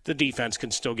Broncos. The defense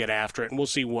can still get after it, and we'll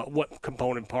see what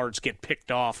component parts get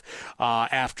picked off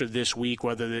after this week,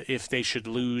 if they should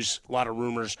lose. A lot of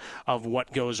rumors of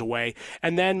what goes away.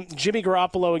 And then Jimmy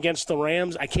Garoppolo against the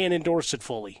Rams, I can't endorse it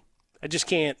fully. I just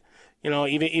can't.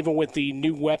 Even with the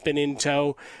new weapon in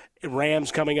tow,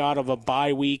 Rams coming out of a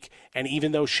bye week, and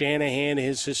even though Shanahan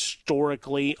has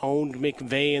historically owned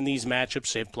McVay in these matchups,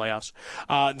 save playoffs,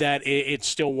 that it's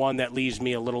still one that leaves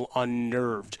me a little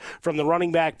unnerved. From the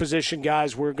running back position,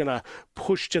 guys, we're going to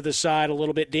push to the side a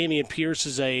little bit. Dameon Pierce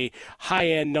is a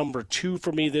high-end number 2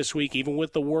 for me this week, even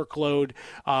with the workload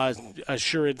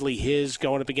assuredly his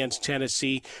going up against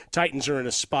Tennessee. Titans are in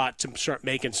a spot to start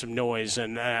making some noise,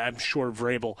 and I'm sure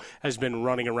Vrabel has been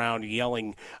running around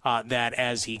yelling that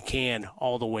as he can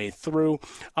all the way through.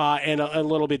 And a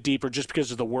little bit deeper just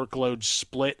because of the workload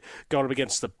split going up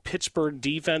against the Pittsburgh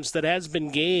defense that has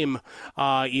been game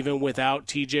even without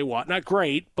TJ Watt. Not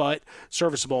great, but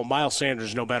serviceable. Miles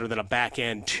Sanders no better than a back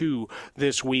end 2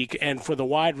 this week. And for the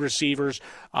wide receivers,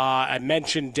 I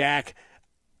mentioned Dak.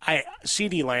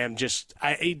 CeeDee Lamb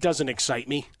it doesn't excite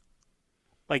me.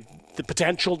 Like the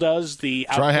potential does.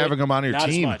 Try having him on your not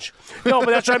team. As much. No,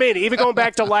 but that's what I mean. Even going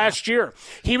back to last year,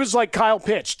 he was like Kyle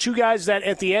Pitts. 2 guys that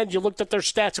at the end you looked at their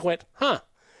stats and went, huh.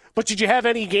 But did you have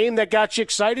any game that got you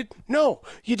excited? No,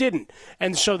 you didn't.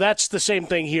 And so that's the same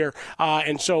thing here.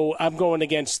 And so I'm going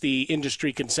against the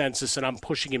industry consensus, and I'm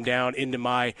pushing him down into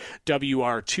my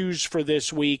WR2s for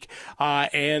this week.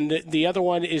 And the other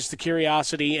one is the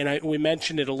curiosity, and we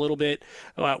mentioned it a little bit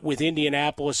with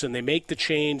Indianapolis, and they make the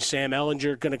change. Sam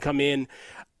Ehlinger going to come in.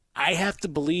 I have to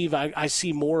believe I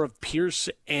see more of Pierce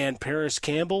and Paris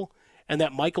Campbell, and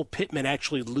that Michael Pittman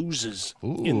actually loses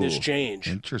in this change.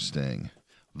 Interesting.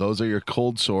 Those are your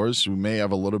cold sores. We may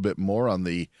have a little bit more on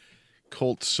the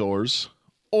Colt sores.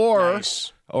 Or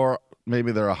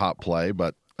maybe they're a hot play,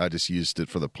 but I just used it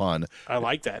for the pun. I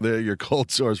like that. They're your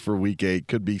cold sores for Week 8.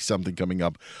 Could be something coming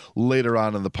up later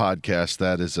on in the podcast.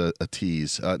 That is a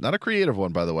tease. Not a creative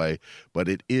one, by the way, but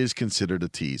it is considered a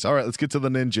tease. All right, let's get to the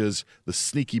ninjas, the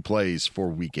sneaky plays for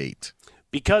Week 8.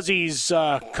 because he's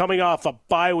coming off a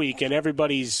bye week and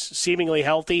everybody's seemingly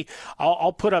healthy,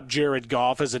 I'll put up Jared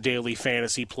Goff as a daily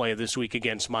fantasy play this week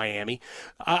against Miami.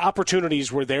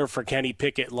 Opportunities were there for Kenny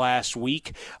Pickett last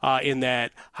week in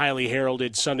that highly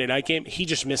heralded Sunday night game. He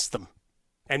just missed them.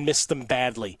 And missed them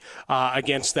badly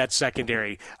against that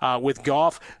secondary. With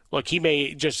Goff, look, he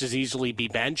may just as easily be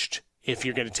benched if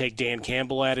you're going to take Dan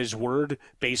Campbell at his word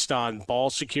based on ball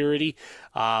security.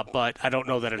 But I don't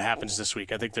know that it happens this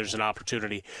week. I think there's an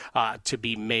opportunity to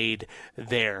be made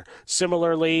there.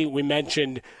 Similarly, we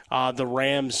mentioned the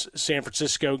Rams-San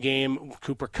Francisco game,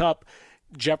 Cooper Kupp.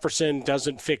 Jefferson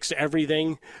doesn't fix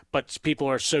everything, but people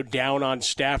are so down on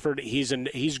Stafford.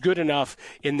 He's good enough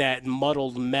in that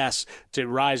muddled mess to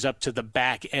rise up to the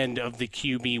back end of the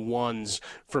QB1s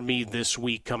for me this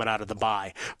week coming out of the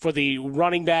bye. For the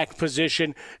running back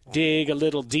position, dig a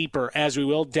little deeper as we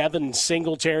will. Devin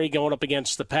Singletary going up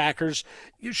against the Packers.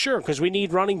 Sure, because we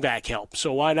need running back help.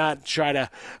 So why not try to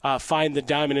find the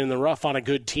diamond in the rough on a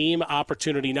good team?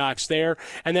 Opportunity knocks there.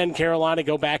 And then Carolina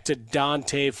go back to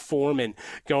Dante Foreman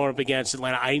going up against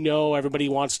Atlanta. I know everybody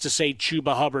wants to say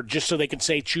Chuba Hubbard just so they can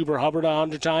say Chuba Hubbard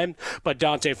 100 times, but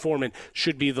Dante Foreman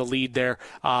should be the lead there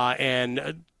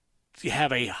and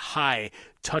have a high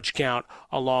touch count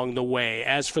along the way.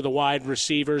 As for the wide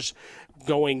receivers,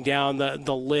 going down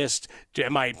the list,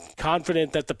 am I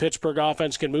confident that the Pittsburgh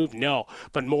offense can move? No.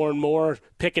 But more and more,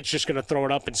 Pickett's just going to throw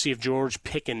it up and see if George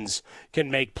Pickens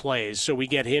can make plays. So we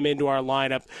get him into our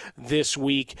lineup this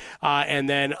week. And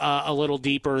then a little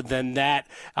deeper than that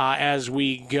as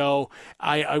we go,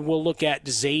 I will look at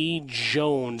Zay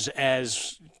Jones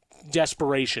as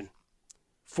desperation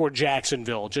for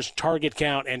Jacksonville, just target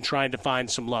count and trying to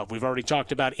find some love. We've already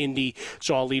talked about Indy,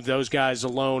 so I'll leave those guys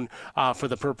alone for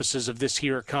the purposes of this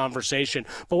here conversation.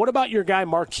 But what about your guy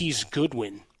Marquise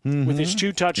Goodwin with his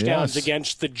 2 touchdowns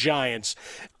against the Giants?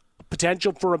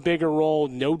 Potential for a bigger role,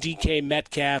 no DK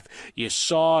Metcalf. You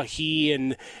saw he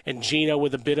and Gino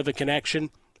with a bit of a connection.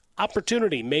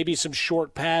 Opportunity, maybe some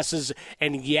short passes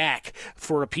and yak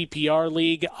for a PPR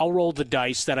league. I'll roll the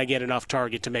dice that I get enough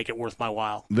target to make it worth my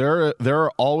while. There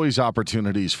are always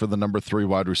opportunities for the number 3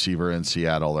 wide receiver in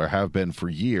Seattle. There have been for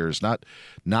years, not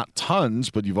tons,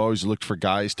 but you've always looked for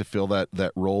guys to fill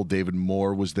that role. David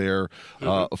Moore was there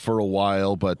for a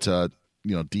while, but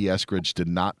D. Eskridge did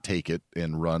not take it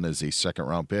and run as a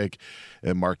second-round pick,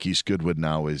 and Marquise Goodwin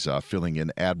now is filling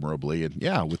in admirably. And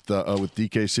with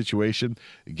DK's situation,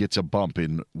 it gets a bump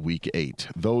in Week 8.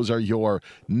 Those are your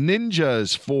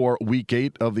ninjas for Week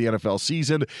 8 of the NFL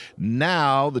season.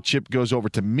 Now the chip goes over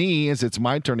to me as it's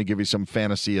my turn to give you some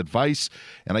fantasy advice,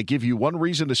 and I give you one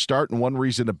reason to start and one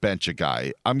reason to bench a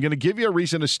guy. I'm going to give you a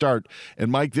reason to start,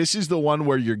 and Mike, this is the one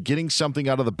where you're getting something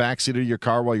out of the backseat of your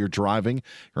car while you're driving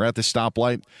or at the stoplight,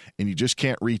 and you just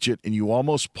can't reach it, and you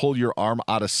almost pull your arm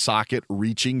out of socket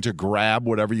reaching to grab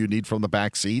whatever you need from the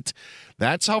back seat.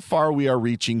 That's how far we are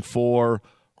reaching for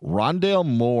Rondale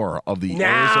Moore of the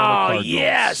Arizona Cardinals.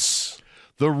 Yes.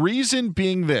 The reason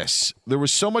being this: there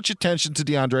was so much attention to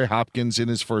DeAndre Hopkins in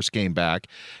his first game back,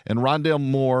 and Rondale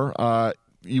Moore,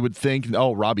 you would think,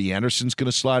 Robbie Anderson's going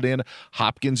to slide in.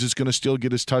 Hopkins is going to still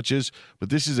get his touches. But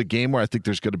this is a game where I think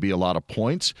there's going to be a lot of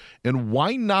points. And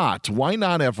why not? Why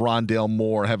not have Rondale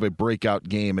Moore have a breakout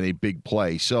game and a big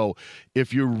play? So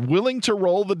if you're willing to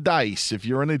roll the dice, if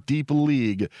you're in a deep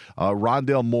league,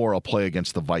 Rondale Moore will play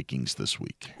against the Vikings this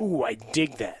week. Ooh, I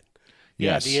dig that.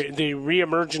 Yes. Yeah, the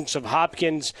reemergence of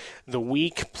Hopkins, the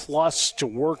week plus to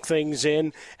work things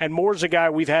in. And Moore's a guy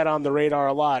we've had on the radar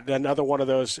a lot. Another one of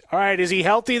those, all right, is he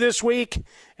healthy this week?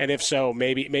 And if so,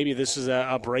 maybe this is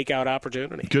a breakout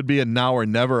opportunity. Could be a now or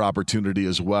never opportunity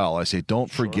as well. I say don't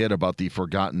forget about the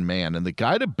forgotten man. And the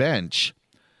guy to bench,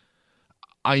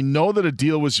 I know that a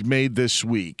deal was made this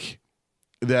week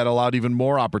that allowed even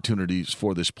more opportunities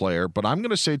for this player, but I'm going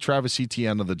to say Travis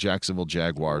Etienne of the Jacksonville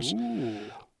Jaguars. Ooh.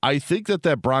 I think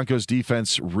that Broncos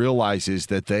defense realizes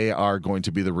that they are going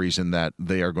to be the reason that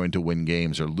they are going to win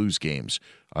games or lose games.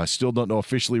 I still don't know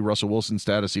officially Russell Wilson's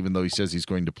status, even though he says he's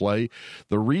going to play.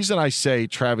 The reason I say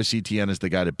Travis Etienne is the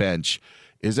guy to bench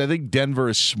is I think Denver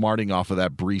is smarting off of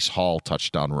that Breece Hall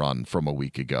touchdown run from a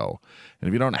week ago. And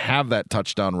if you don't have that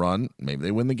touchdown run, maybe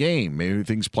they win the game. Maybe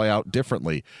things play out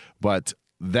differently. But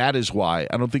that is why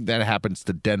I don't think that happens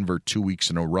to Denver 2 weeks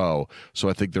in a row. So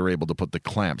I think they're able to put the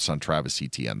clamps on Travis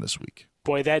Etienne this week.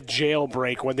 Boy, that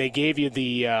jailbreak, when they gave you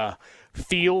the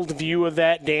field view of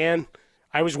that, Dan,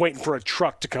 I was waiting for a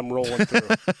truck to come rolling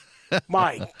through.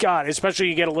 My God, especially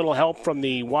you get a little help from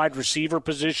the wide receiver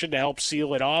position to help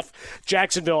seal it off.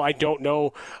 Jacksonville, I don't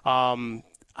know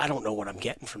what I'm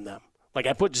getting from them. Like,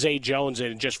 I put Zay Jones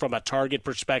in just from a target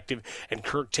perspective and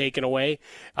Kirk taken away.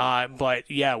 But,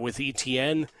 yeah, with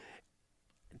ETN,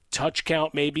 touch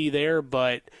count may be there,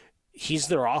 but he's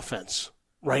their offense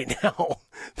right now.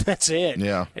 That's it.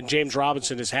 Yeah. And James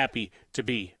Robinson is happy to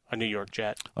be a New York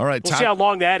Jet. All right. We'll see how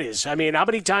long that is. I mean, how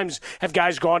many times have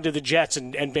guys gone to the Jets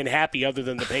and been happy other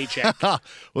than the paycheck? Well,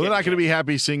 they're not going to be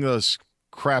happy seeing those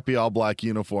crappy all-black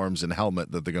uniforms and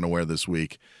helmet that they're going to wear this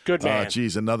week. Good man.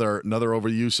 Geez, another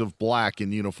overuse of black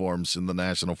in uniforms in the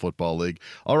National Football League.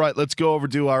 All right, let's go over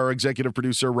to our executive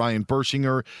producer, Ryan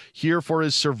Bershinger, here for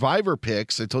his Survivor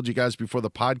picks. I told you guys before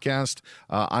the podcast,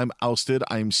 I'm ousted.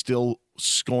 I'm still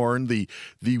scorned.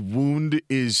 The wound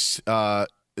is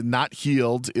not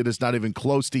healed. It is not even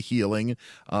close to healing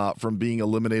from being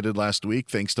eliminated last week,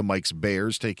 thanks to Mike's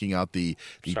Bears taking out the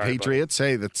Patriots.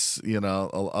 Buddy. Hey, that's,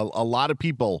 a lot of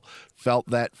people felt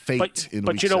that fate in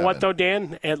But week you know 7. what, though,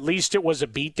 Dan? At least it was a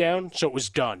beatdown, so it was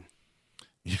done.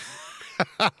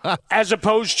 As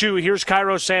opposed to, here's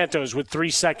Cairo Santos with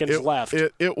 3 seconds left.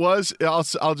 It was,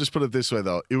 I'll just put it this way,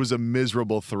 though. It was a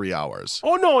miserable 3 hours.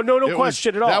 Oh, no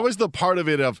question at all. That was the part of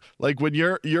it of, like, when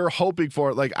you're hoping for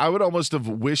it. Like, I would almost have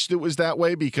wished it was that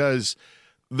way because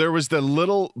there was the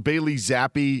little Bailey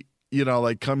Zappi,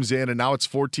 comes in, and now it's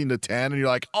 14-10, and you're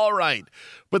like, all right.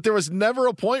 But there was never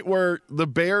a point where the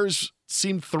Bears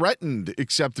seemed threatened,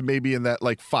 except maybe in that,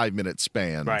 5-minute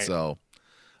span. Right. So...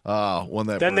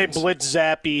 Then they blitzed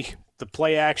Zappy. The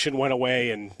play action went away,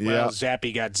 and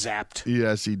Zappy got zapped.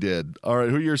 Yes, he did. All right,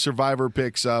 who are your Survivor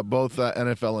picks, both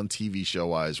NFL and TV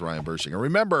show-wise, Ryan Bershinger?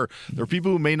 Remember, there are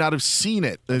people who may not have seen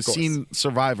it. They've seen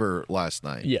Survivor last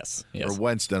night. Yes. Or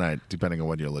Wednesday night, depending on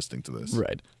when you're listening to this.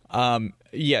 Right.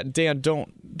 Dan,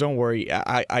 don't worry.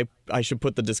 I should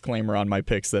put the disclaimer on my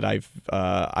picks that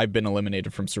I've been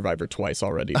eliminated from Survivor twice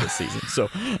already this season. So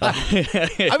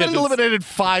I've been eliminated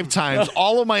 5 times.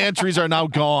 All of my entries are now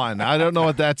gone. I don't know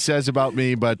what that says about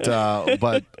me, but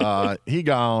he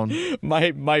gone.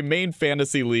 My main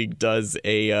fantasy league does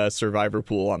a Survivor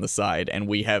pool on the side, and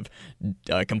we have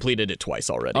completed it twice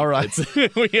already. All right,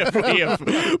 we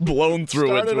have blown through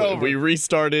Started it. over. We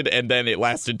restarted, and then it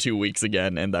lasted 2 weeks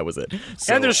again, and that was it.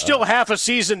 So, and there's still half a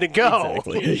season to go.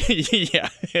 Exactly. Yeah,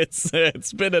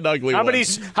 it's been an ugly one.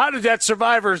 How did that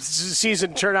Survivor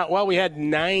season turn out? Well, we had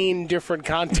 9 different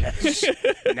contests.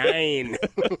 9.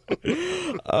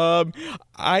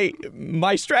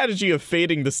 My strategy of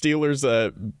fading the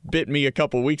Steelers bit me a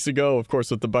couple weeks ago, of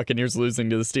course, with the Buccaneers losing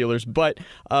to the Steelers. But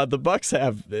the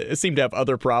Bucs seem to have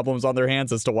other problems on their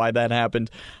hands as to why that happened.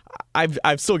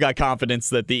 I've still got confidence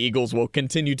that the Eagles will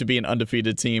continue to be an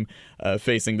undefeated team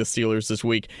facing the Steelers this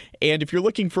week. And if you're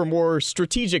looking for a more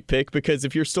strategic pick, because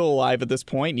if you're still alive at this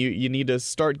point, you need to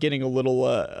start getting a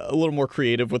little more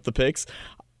creative with the picks.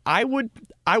 I would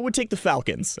take the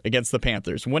Falcons against the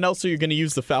Panthers. When else are you going to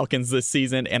use the Falcons this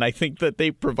season? And I think that they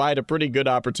provide a pretty good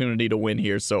opportunity to win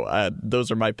here. So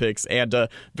those are my picks. And a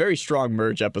very strong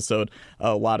merge episode.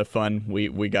 A lot of fun.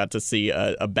 We got to see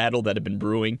a battle that had been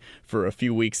brewing for a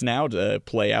few weeks now to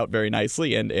play out very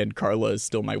nicely. And Carla is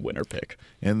still my winner pick.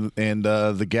 And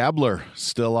the Gabbler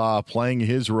still playing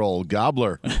his role.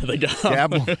 Gobbler.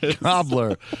 The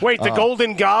Gobbler. Wait, the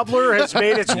Golden Gobbler has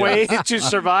made its way to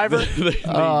Survivor? The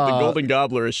Golden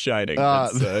Gobbler is shining.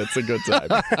 It's a good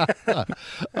time.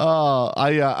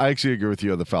 I actually agree with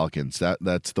you on the Falcons.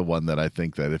 That's the one that I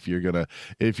think that if you're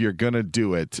gonna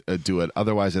do it, do it.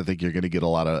 Otherwise, I think you're gonna get a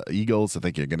lot of Eagles. I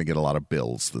think you're gonna get a lot of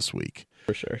Bills this week.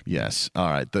 For sure. Yes. All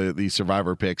right. The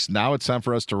Survivor picks. Now it's time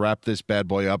for us to wrap this bad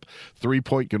boy up.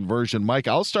 3-point conversion. Mike,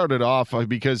 I'll start it off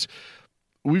because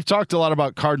we've talked a lot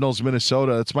about Cardinals,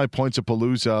 Minnesota. That's my points of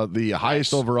Palooza. The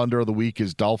highest over-under of the week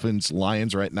is Dolphins,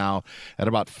 Lions right now at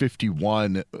about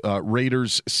 51.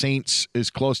 Raiders, Saints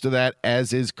is close to that,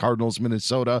 as is Cardinals,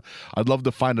 Minnesota. I'd love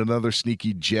to find another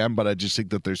sneaky gem, but I just think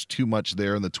that there's too much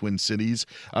there in the Twin Cities.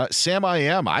 I think Sam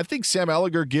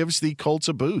Ehlinger gives the Colts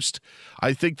a boost.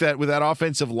 I think that with that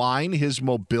offensive line, his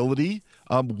mobility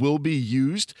will be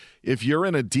used. If you're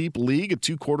in a deep league, a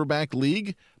 2-quarterback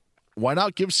league, why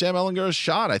not give Sam Ehlinger a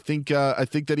shot? I think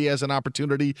that he has an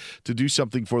opportunity to do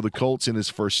something for the Colts in his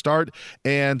first start.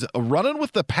 And running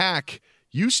with the pack,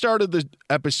 you started the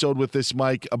episode with this,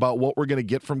 Mike, about what we're going to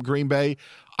get from Green Bay.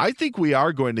 I think we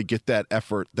are going to get that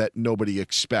effort that nobody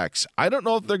expects. I don't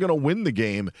know if they're going to win the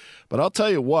game, but I'll tell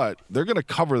you what, they're going to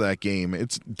cover that game.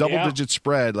 It's double-digit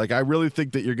spread. I really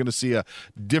think that you're going to see a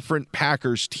different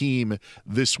Packers team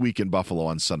this week in Buffalo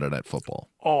on Sunday Night Football.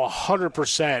 Oh,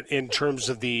 100% in terms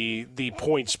of the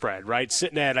point spread, right?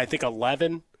 Sitting at, I think,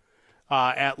 11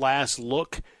 at last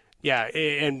look. Yeah,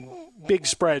 and big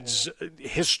spreads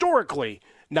historically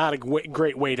not a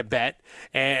great way to bet,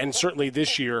 and certainly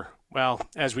this year well,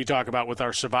 as we talk about with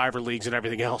our Survivor Leagues and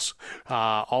everything else,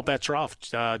 all bets are off.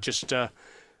 Just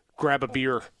grab a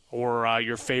beer or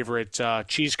your favorite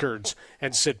cheese curds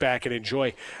and sit back and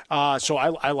enjoy. So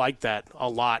I like that a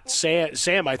lot.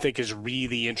 Sam, I think, is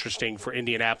really interesting for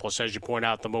Indianapolis, as you point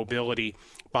out, the mobility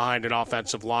behind an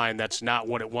offensive line. That's not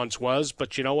what it once was.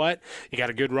 But you know what? You got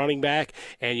a good running back,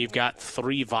 and you've got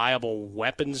 3 viable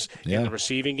weapons in the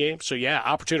receiving game. So, yeah,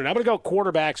 opportunity. I'm going to go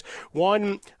quarterbacks.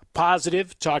 One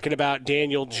positive, talking about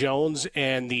Daniel Jones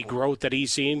and the growth that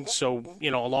he's seen. So,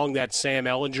 along that Sam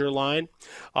Ehlinger line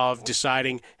of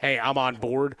deciding, hey, I'm on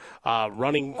board,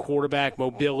 running quarterback,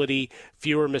 mobility,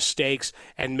 fewer mistakes,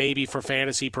 and maybe for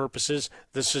fantasy purposes,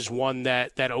 this is one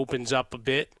that opens up a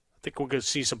bit. I think we're going to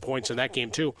see some points in that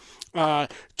game too.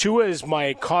 Tua is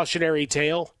my cautionary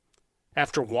tale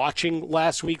after watching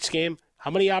last week's game.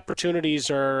 How many opportunities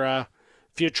are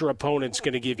future opponents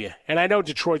going to give you? And I know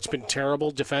Detroit's been terrible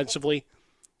defensively,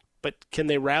 but can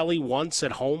they rally once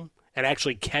at home and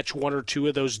actually catch 1 or 2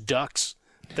 of those ducks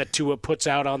that Tua puts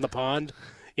out on the pond?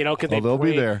 Can they? They'll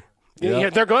be there. Yeah,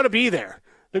 they're going to be there.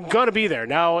 They're going to be there.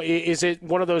 Now, is it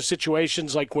one of those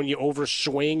situations like when you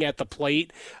overswing at the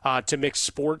plate to mix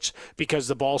sports because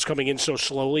the ball's coming in so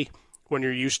slowly when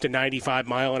you're used to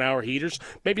 95-mile-an-hour heaters?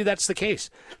 Maybe that's the case.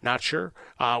 Not sure.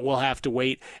 We'll have to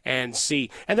wait and see.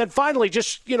 And then finally,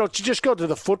 just go to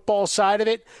the football side of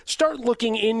it, start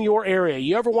looking in your area.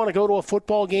 You ever want to go to a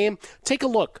football game? Take a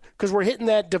look, because we're hitting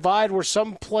that divide where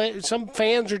some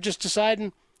fans are just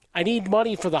deciding, I need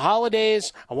money for the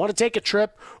holidays, I want to take a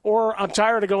trip, or I'm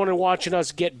tired of going and watching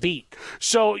us get beat.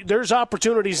 So there's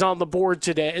opportunities on the board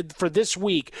today for this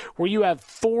week where you have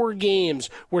 4 games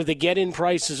where the get-in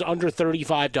price is under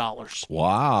 $35.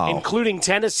 Wow. Including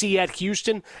Tennessee at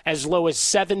Houston, as low as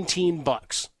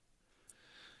 $17.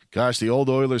 Gosh, the old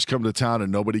Oilers come to town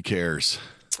and nobody cares.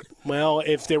 Well,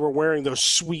 if they were wearing those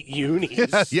sweet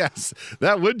unis. Yes,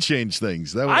 that would change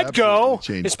things. That would I'd go,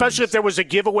 change especially if there was a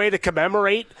giveaway to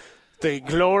commemorate the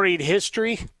gloried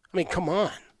history. I mean, come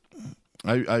on.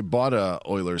 I bought a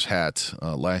Oilers hat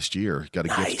last year. Got a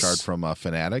gift card from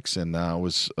Fanatics, and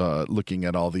was looking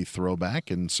at all the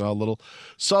throwback and saw a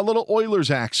little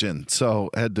Oilers action. So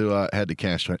had to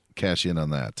cash in on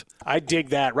that. I dig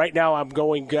that. Right now I'm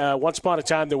going, once upon a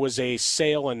time there was a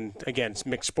sale, and again, it's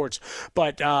mixed sports,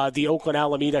 but the Oakland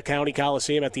Alameda County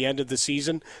Coliseum at the end of the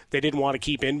season, they didn't want to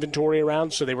keep inventory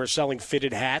around, so they were selling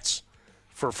fitted hats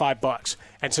for $5.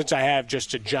 And since I have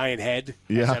just a giant head,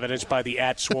 as evidenced by the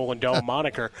 @Swollen Dome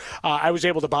moniker, I was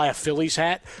able to buy a Phillies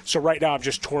hat. So right now I'm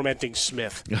just tormenting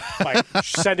Smith by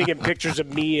sending him pictures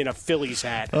of me in a Phillies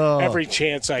hat every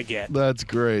chance I get. That's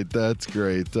great.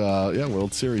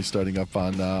 World Series starting up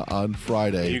on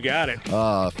Friday. You got it.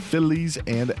 Phillies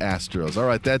and Astros. All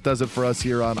right, that does it for us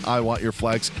here on I Want Your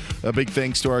Flex. A big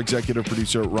thanks to our executive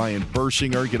producer, Ryan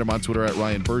Bershinger. Get him on Twitter at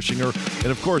Ryan Bershinger.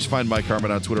 And, of course, find Mike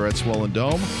Harmon on Twitter at Swollen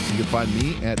Dome. You can find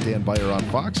me at Dan Beyer on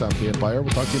Fox. I'm Dan Beyer.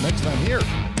 We'll talk to you next time here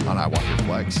on I Want Your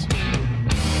Flex.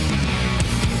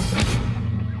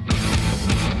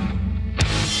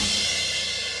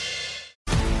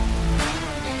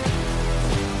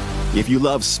 If you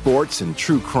love sports and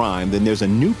true crime, then there's a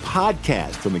new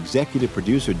podcast from executive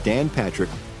producer Dan Patrick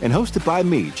and hosted by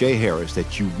me, Jay Harris,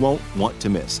 that you won't want to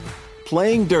miss.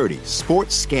 Playing Dirty: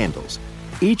 Sports Scandals.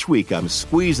 Each week, I'm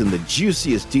squeezing the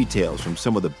juiciest details from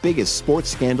some of the biggest sports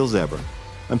scandals ever.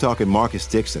 I'm talking Marcus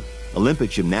Dixon, Olympic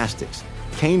gymnastics,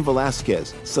 Cain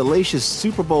Velasquez, salacious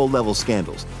Super Bowl-level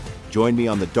scandals. Join me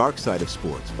on the dark side of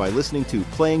sports by listening to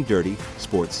Playing Dirty: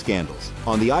 Sports Scandals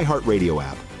on the iHeartRadio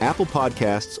app, Apple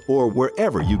Podcasts, or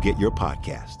wherever you get your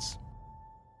podcasts.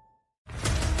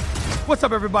 What's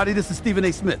up, everybody? This is Stephen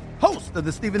A. Smith, host of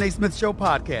the Stephen A. Smith Show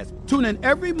podcast. Tune in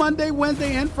every Monday,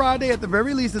 Wednesday, and Friday at the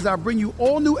very least as I bring you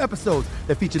all new episodes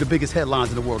that feature the biggest headlines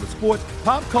in the world of sports,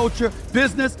 pop culture,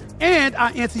 business, and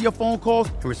I answer your phone calls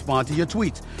and respond to your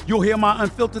tweets. You'll hear my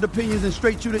unfiltered opinions and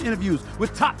straight-shooter interviews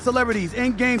with top celebrities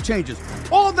and game changers.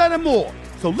 All that and more.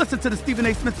 So listen to the Stephen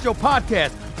A. Smith Show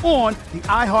podcast on the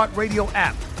iHeartRadio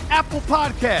app, Apple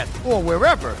Podcasts, or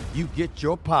wherever you get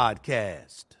your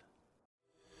podcast.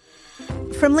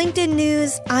 From LinkedIn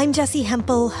News, I'm Jessie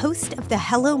Hempel, host of the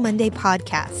Hello Monday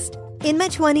podcast. In my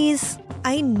 20s,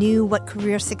 I knew what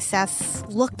career success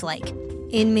looked like.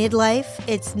 In midlife,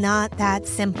 it's not that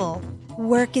simple.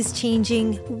 Work is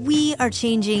changing, we are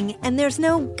changing, and there's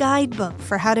no guidebook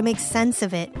for how to make sense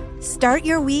of it. Start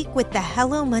your week with the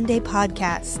Hello Monday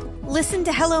podcast. Listen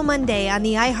to Hello Monday on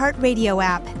the iHeartRadio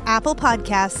app, Apple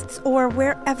Podcasts, or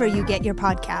wherever you get your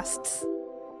podcasts.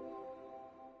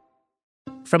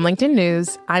 From LinkedIn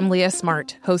News, I'm Leah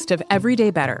Smart, host of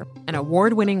Everyday Better, an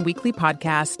award-winning weekly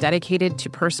podcast dedicated to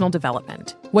personal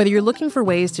development. Whether you're looking for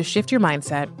ways to shift your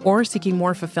mindset or seeking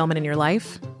more fulfillment in your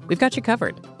life, we've got you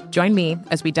covered. Join me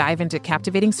as we dive into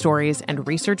captivating stories and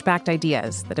research-backed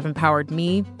ideas that have empowered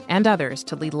me and others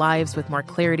to lead lives with more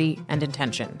clarity and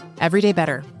intention. Everyday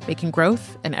Better, making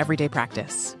growth an everyday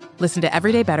practice. Listen to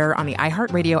Everyday Better on the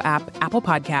iHeartRadio app, Apple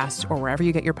Podcasts, or wherever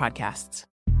you get your podcasts.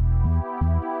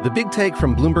 The Big Take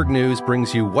from Bloomberg News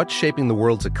brings you what's shaping the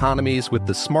world's economies with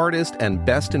the smartest and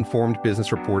best-informed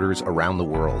business reporters around the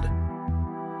world.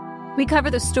 We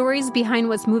cover the stories behind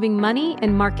what's moving money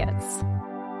and markets,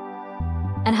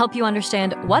 and help you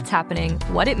understand what's happening,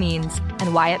 what it means,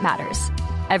 and why it matters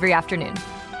every afternoon.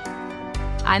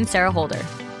 I'm Sarah Holder.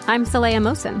 I'm Saleha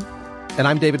Mohsin. And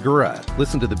I'm David Gura.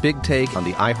 Listen to The Big Take on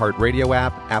the iHeartRadio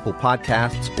app, Apple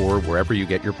Podcasts, or wherever you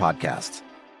get your podcasts.